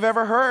news that we've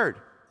ever heard,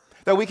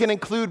 that we can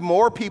include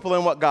more people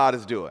in what God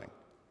is doing,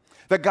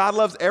 that God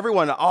loves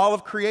everyone, all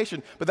of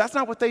creation. But that's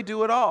not what they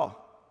do at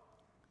all.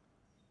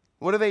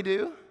 What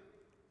do?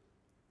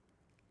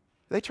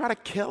 They try to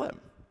kill him.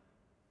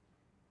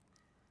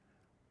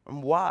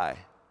 And why?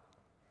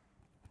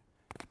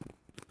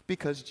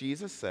 Because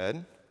Jesus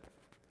said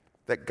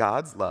that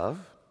God's love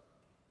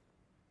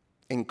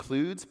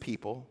includes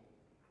people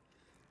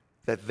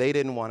that they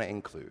didn't want to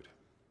include.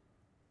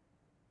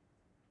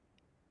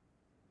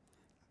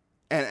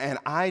 And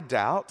I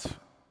doubt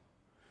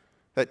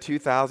that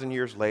 2,000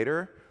 years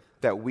later,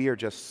 that we are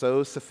just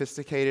so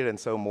sophisticated and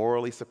so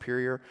morally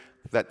superior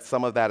that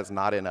some of that is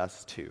not in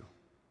us too.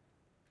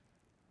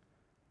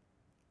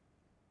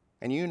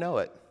 And you know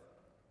it,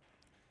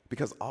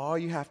 because all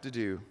you have to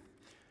do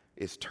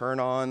is turn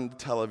on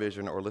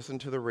television or listen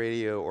to the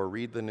radio or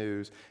read the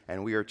news,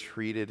 and we are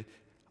treated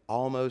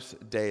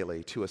almost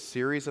daily to a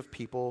series of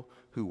people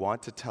who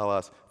want to tell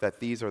us that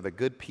these are the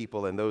good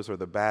people and those are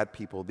the bad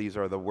people, these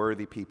are the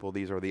worthy people,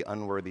 these are the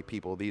unworthy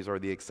people, these are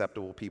the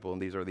acceptable people,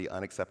 and these are the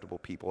unacceptable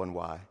people. And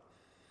why?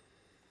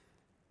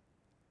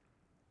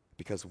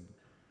 Because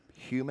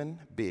human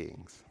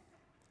beings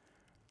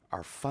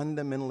are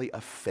fundamentally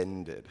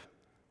offended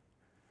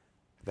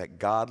that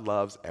God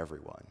loves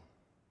everyone.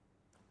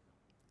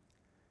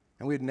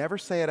 And we'd never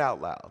say it out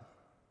loud,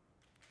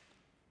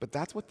 but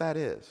that's what that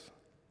is.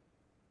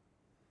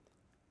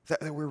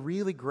 That we're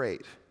really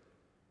great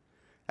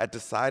at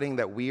deciding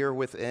that we are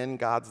within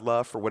God's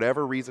love for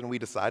whatever reason we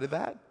decided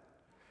that,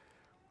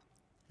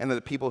 and that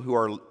the people who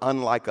are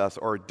unlike us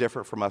or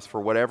different from us for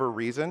whatever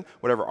reason,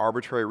 whatever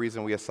arbitrary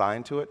reason we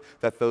assign to it,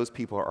 that those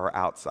people are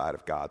outside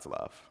of God's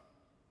love.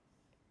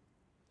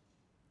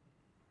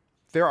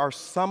 There are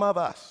some of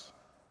us,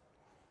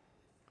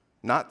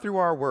 not through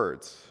our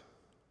words,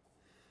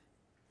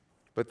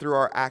 but through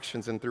our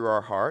actions and through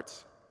our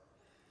hearts,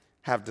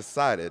 have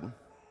decided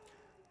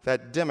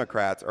that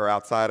Democrats are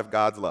outside of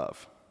God's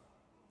love.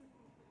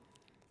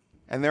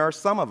 And there are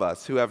some of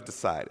us who have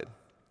decided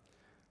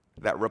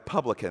that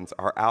Republicans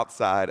are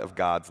outside of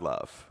God's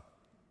love.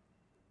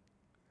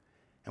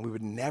 And we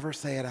would never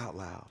say it out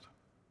loud.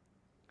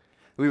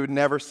 We would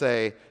never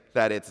say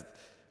that it's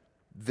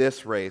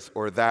this race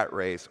or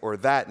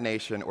that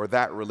nation or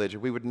that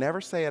religion. We would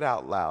never say it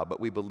out loud, but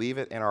we believe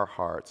it in our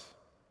hearts.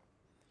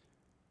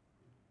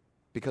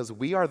 Because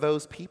we are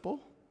those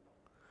people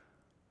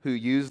who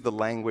use the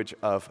language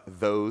of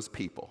those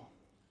people.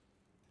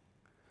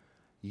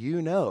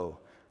 You know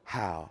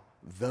how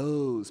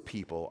those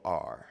people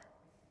are.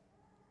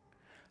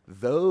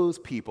 Those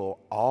people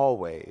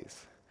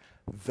always.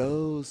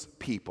 Those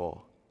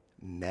people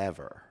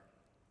never.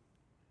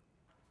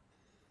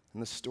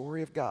 And the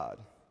story of God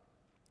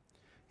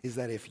is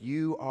that if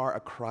you are a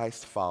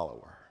Christ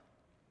follower,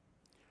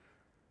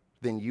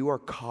 then you are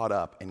caught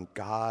up in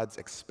God's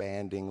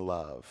expanding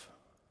love.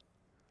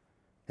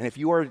 And if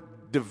you are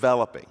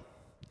developing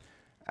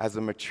as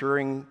a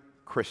maturing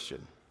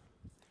Christian,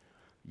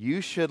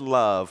 you should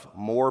love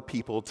more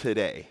people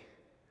today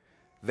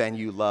than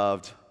you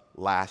loved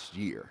last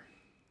year.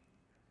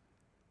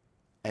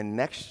 And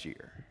next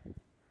year,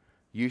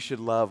 you should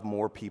love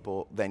more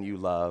people than you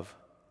love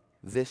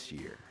this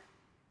year.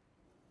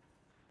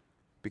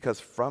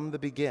 Because from the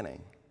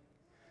beginning,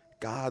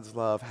 God's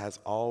love has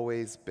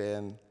always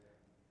been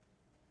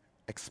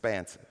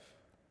expansive.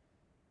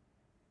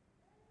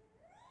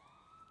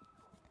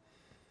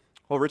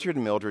 Well, Richard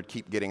and Mildred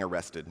keep getting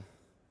arrested.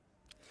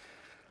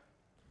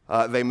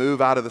 They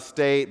move out of the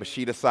state, but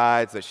she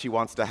decides that she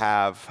wants to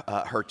have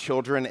her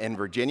children in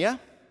Virginia.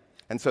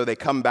 And so they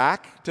come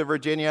back to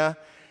Virginia,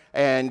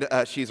 and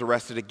she's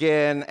arrested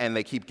again, and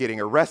they keep getting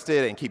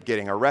arrested and keep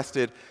getting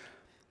arrested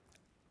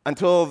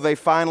until they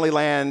finally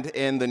land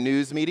in the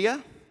news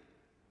media,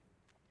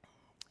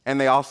 and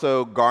they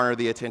also garner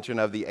the attention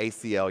of the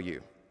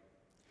ACLU.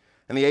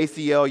 And the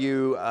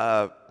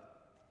ACLU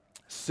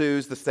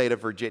sues the state of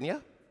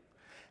Virginia,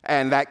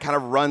 and that kind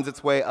of runs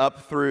its way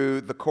up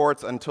through the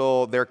courts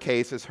until their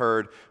case is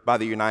heard by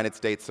the United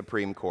States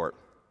Supreme Court.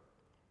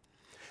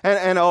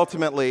 And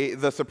ultimately,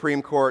 the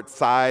Supreme Court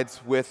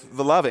sides with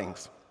the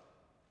Lovings.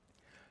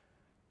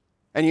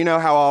 And you know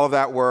how all of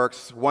that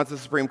works. Once the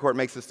Supreme Court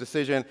makes this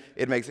decision,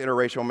 it makes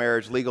interracial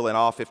marriage legal in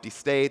all 50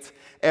 states.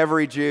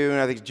 Every June,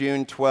 I think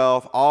June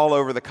 12th, all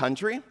over the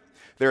country,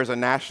 there's a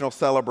national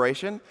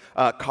celebration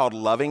called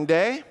Loving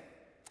Day.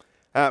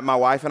 My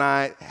wife and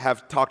I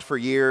have talked for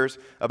years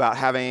about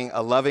having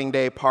a Loving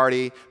Day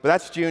party, but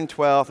that's June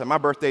 12th, and my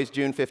birthday's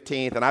June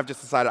 15th, and I've just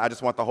decided I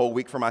just want the whole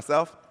week for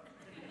myself.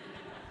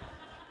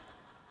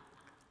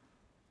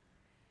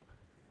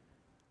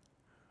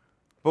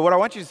 But what I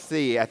want you to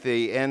see at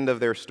the end of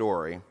their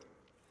story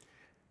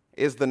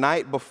is the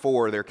night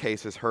before their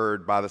case is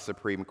heard by the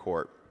Supreme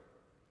Court,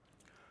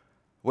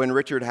 when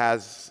Richard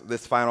has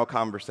this final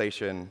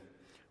conversation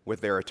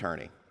with their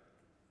attorney.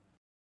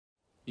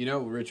 You know,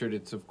 Richard,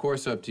 it's of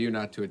course up to you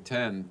not to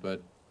attend,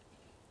 but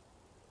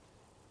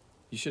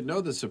you should know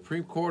the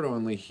Supreme Court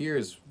only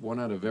hears 1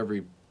 out of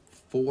every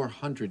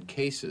 400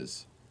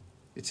 cases.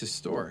 It's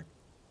historic.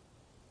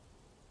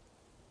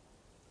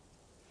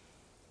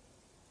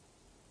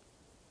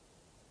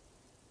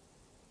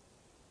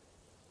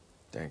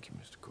 Thank you,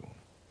 Mr. Cool.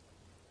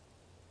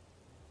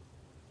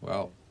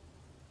 Well,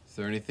 is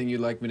there anything you'd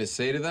like me to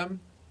say to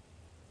them?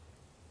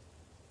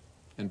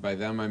 And by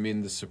them, I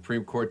mean the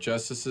Supreme Court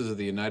Justices of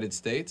the United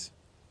States?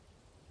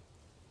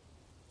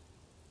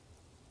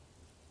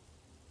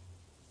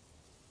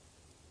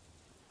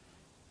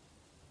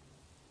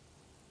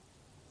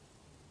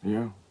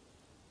 Yeah.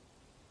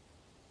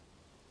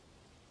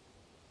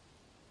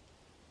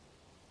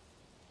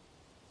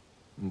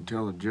 And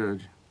tell the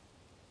judge.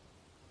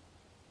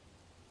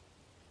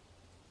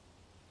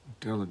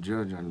 Tell the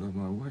judge I love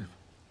my wife.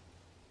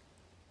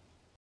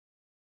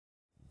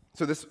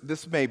 So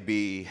this may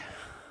be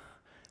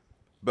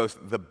both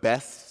the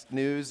best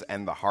news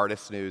and the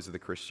hardest news of the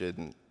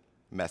Christian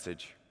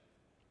message.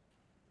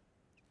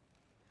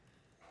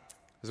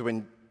 Because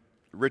when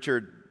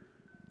Richard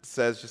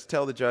says, just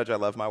tell the judge I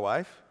love my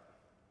wife,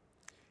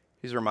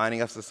 he's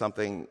reminding us of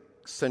something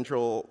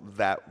central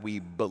that we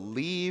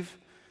believe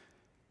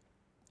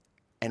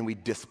and we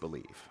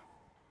disbelieve.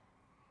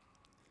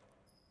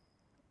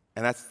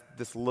 And that's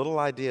this little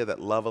idea that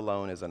love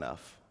alone is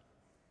enough.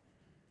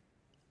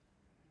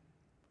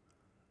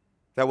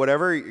 That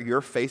whatever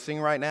you're facing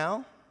right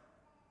now,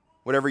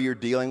 whatever you're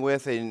dealing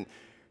with in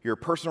your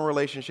personal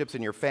relationships,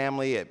 in your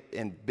family,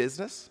 in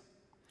business,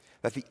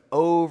 that the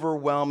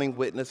overwhelming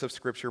witness of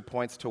Scripture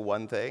points to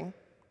one thing,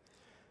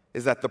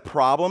 is that the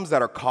problems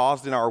that are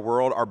caused in our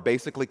world are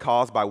basically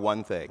caused by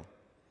one thing: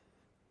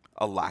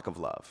 a lack of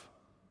love.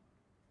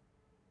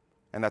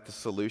 And that the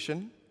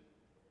solution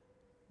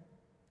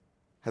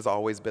has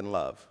always been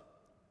love.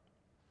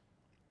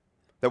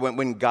 That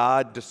when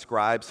God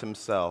describes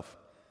himself,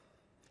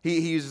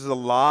 he uses a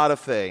lot of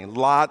things,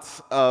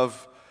 lots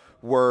of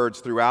words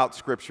throughout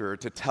Scripture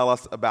to tell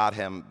us about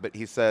him, but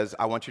he says,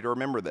 I want you to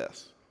remember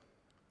this,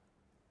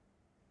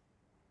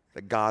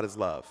 that God is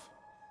love.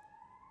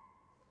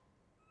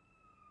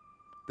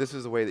 This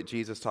is the way that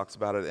Jesus talks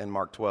about it in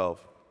Mark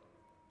 12.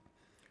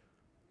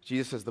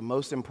 Jesus says, the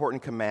most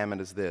important commandment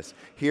is this: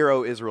 Hear,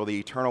 O Israel, the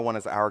Eternal One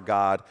is our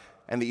God.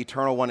 and the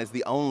eternal one is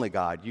the only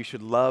God. You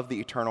should love the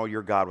eternal,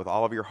 your God, with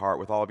all of your heart,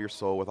 with all of your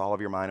soul, with all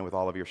of your mind, and with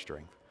all of your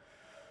strength.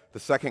 The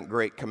second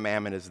great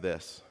commandment is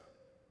this: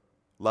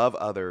 love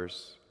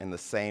others in the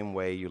same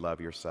way you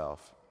love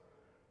yourself.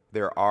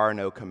 There are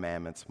no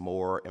commandments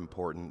more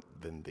important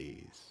than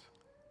these.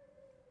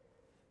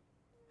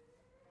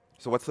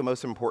 So what's the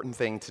most important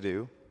thing to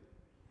do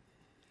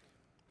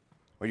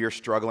when you're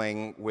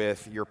struggling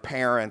with your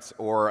parents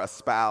or a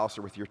spouse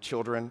or with your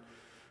children,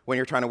 when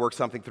you're trying to work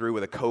something through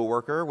with a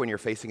coworker, when you're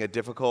facing a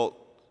difficult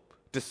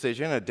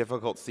decision, a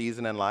difficult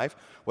season in life?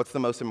 What's the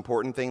most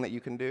important thing that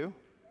you can do?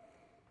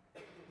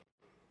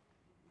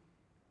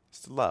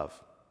 It's to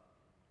love.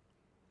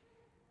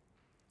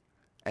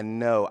 And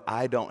no,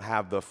 I don't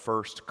have the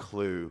first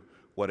clue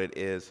what it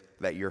is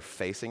that you're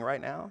facing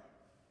right now,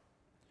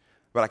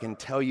 but I can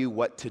tell you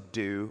what to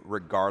do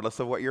regardless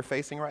of what you're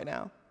facing right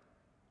now.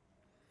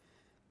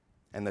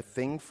 And the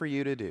thing for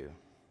you to do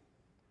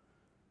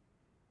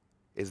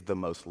is the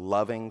most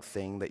loving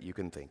thing that you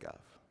can think of.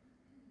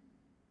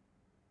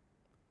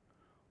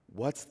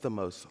 What's the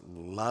most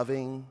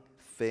loving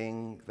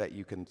thing that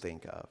you can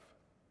think of?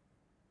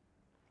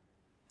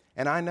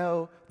 And I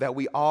know that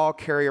we all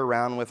carry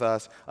around with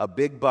us a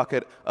big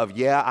bucket of,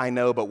 yeah, I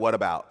know, but what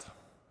about?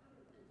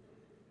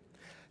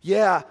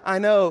 Yeah, I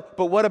know,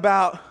 but what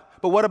about?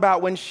 But what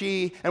about when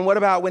she, and what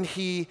about when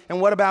he, and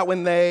what about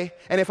when they?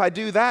 And if I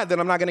do that, then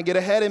I'm not going to get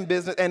ahead in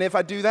business. And if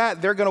I do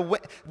that, they're going to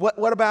win.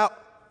 What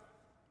about?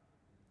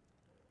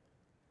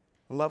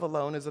 Love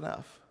alone is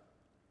enough.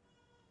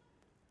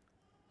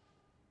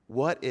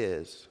 What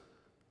is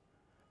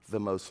the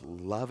most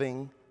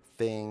loving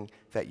thing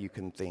that you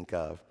can think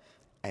of?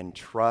 And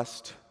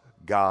trust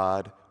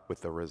God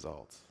with the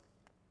results.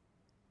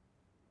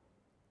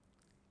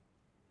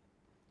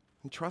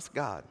 And trust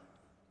God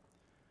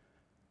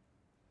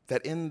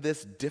that in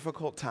this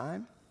difficult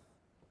time,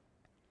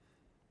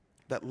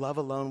 that love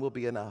alone will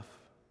be enough.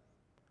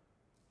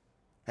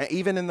 And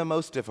even in the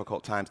most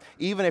difficult times,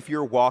 even if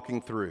you're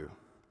walking through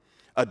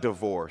a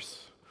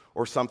divorce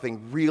or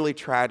something really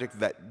tragic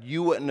that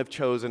you wouldn't have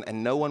chosen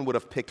and no one would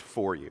have picked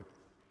for you,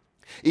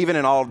 even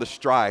in all of the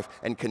strife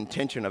and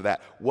contention of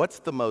that, what's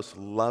the most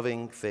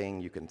loving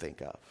thing you can think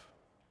of?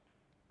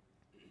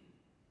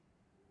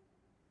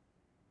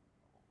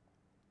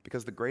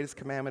 Because the greatest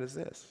commandment is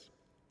this: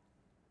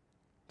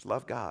 to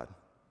love God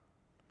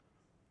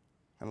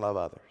and love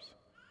others.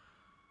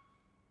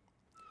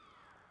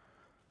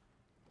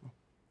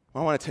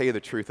 I want to tell you the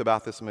truth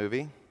about this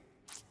movie.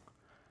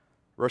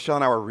 Rochelle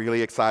and I were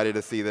really excited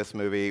to see this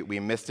movie. We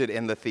missed it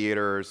in the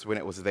theaters when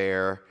it was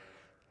there.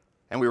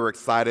 And we were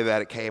excited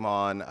that it came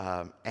on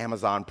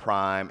Amazon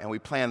Prime, and we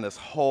planned this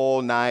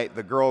whole night.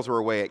 The girls were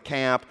away at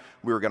camp.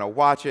 We were going to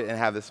watch it and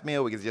have this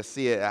meal. We could just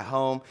see it at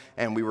home,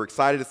 and we were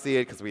excited to see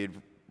it because we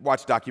had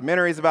watched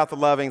documentaries about the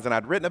Lovings, and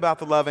I'd written about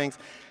the Lovings.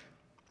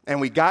 And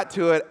we got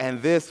to it,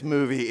 and this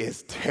movie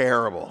is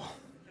terrible.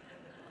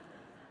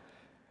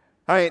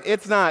 I mean,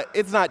 it's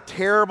not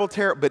terrible,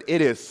 but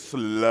it is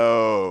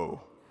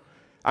slow.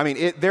 I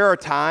mean, there are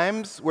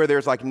times where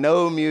there's like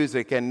no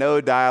music and no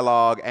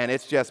dialogue, and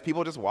it's just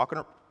people just walking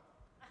around.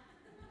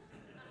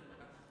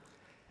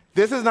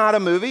 This is not a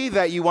movie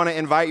that you want to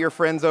invite your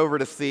friends over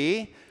to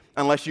see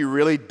unless you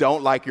really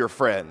don't like your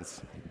friends.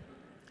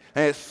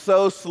 And it's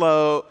so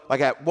slow.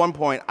 Like at one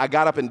point, I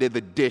got up and did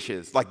the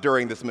dishes, like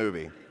during this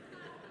movie.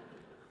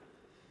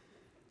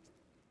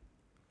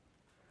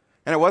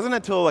 And it wasn't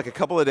until like a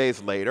couple of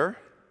days later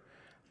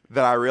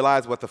that I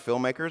realized what the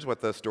filmmakers,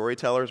 what the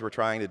storytellers were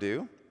trying to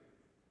do.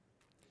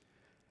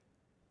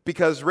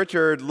 Because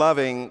Richard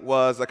Loving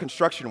was a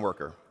construction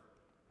worker.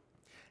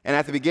 And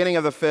at the beginning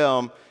of the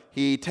film,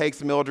 he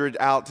takes Mildred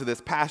out to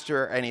this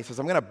pasture and he says,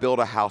 I'm going to build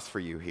a house for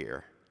you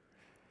here.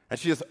 And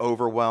she's just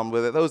overwhelmed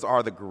with it. Those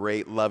are the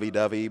great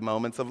lovey-dovey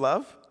moments of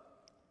love.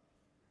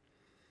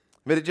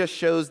 But it just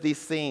shows these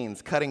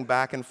scenes cutting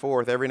back and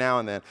forth every now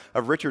and then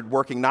of Richard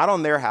working not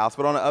on their house,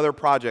 but on other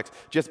projects,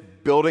 just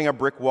building a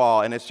brick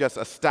wall. And it's just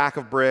a stack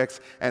of bricks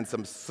and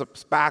some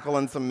spackle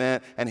and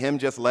cement and him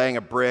just laying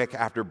a brick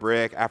after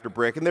brick after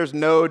brick. And there's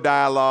no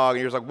dialogue.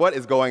 And you're just like, what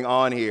is going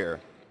on here?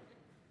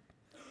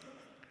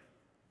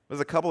 It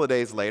was a couple of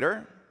days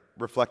later,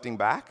 reflecting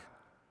back,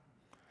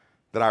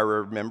 that I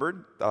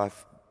remembered, that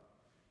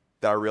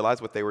I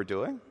realized what they were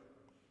doing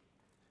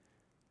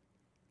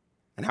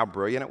and how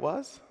brilliant it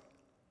was.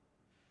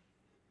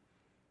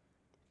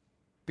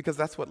 Because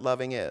that's what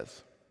loving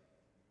is.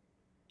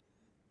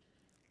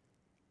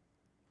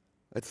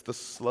 It's the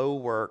slow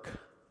work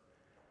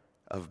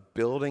of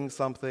building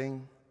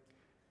something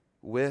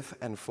with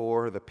and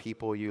for the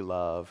people you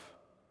love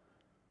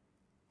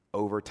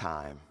over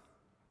time.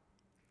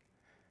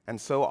 And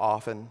so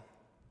often,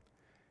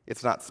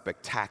 it's not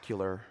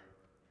spectacular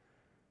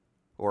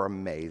or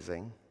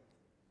amazing,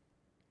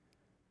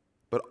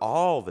 but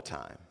all the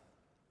time,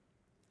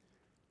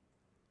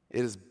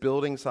 it is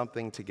building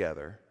something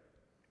together,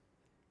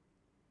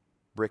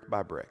 brick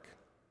by brick.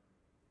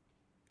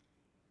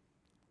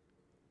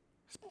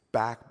 It's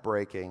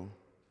back-breaking,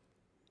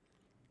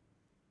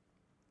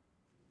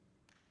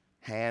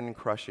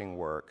 hand-crushing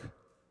work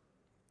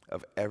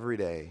of every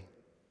day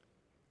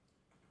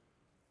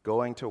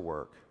going to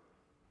work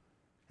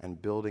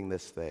and building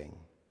this thing.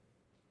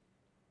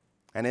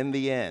 And in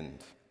the end,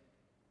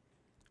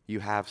 you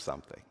have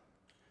something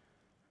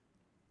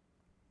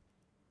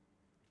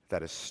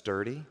that is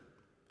sturdy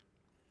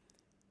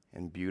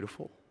and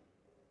beautiful,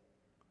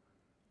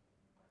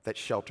 that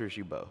shelters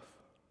you both.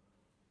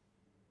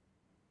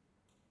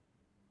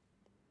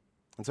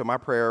 And so my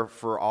prayer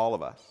for all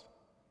of us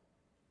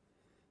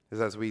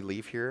is, as we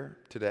leave here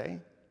today,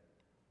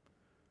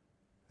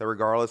 that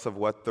regardless of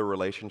what the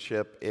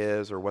relationship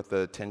is or what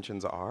the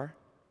tensions are,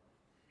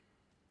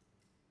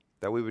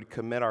 that we would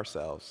commit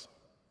ourselves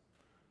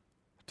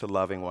to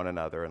loving one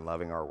another and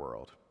loving our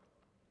world,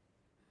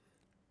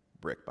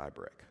 brick by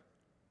brick.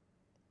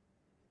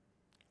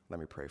 Let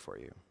me pray for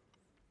you.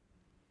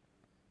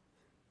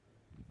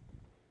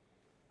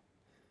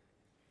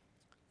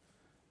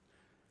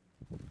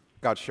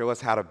 God, show us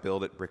how to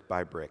build it brick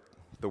by brick,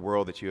 the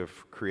world that you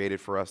have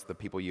created for us, the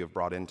people you have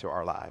brought into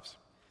our lives,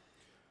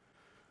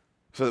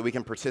 so that we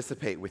can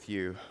participate with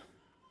you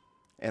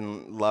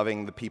in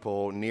loving the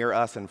people near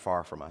us and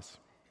far from us.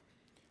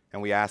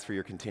 And we ask for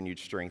your continued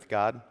strength,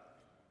 God,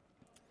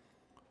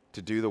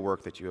 to do the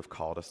work that you have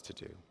called us to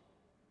do.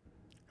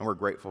 And we're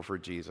grateful for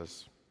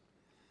Jesus,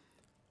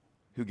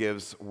 who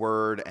gives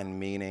word and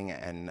meaning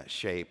and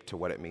shape to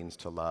what it means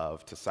to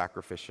love, to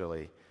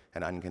sacrificially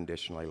and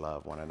unconditionally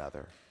love one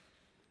another.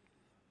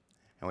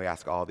 And we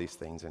ask all these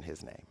things in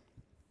his name.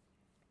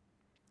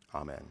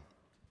 Amen.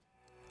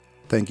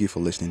 Thank you for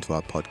listening to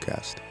our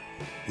podcast.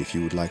 If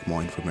you would like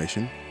more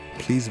information,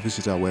 please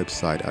visit our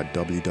website at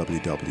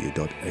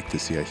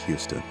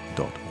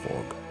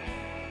www.ecclesiahouston.org.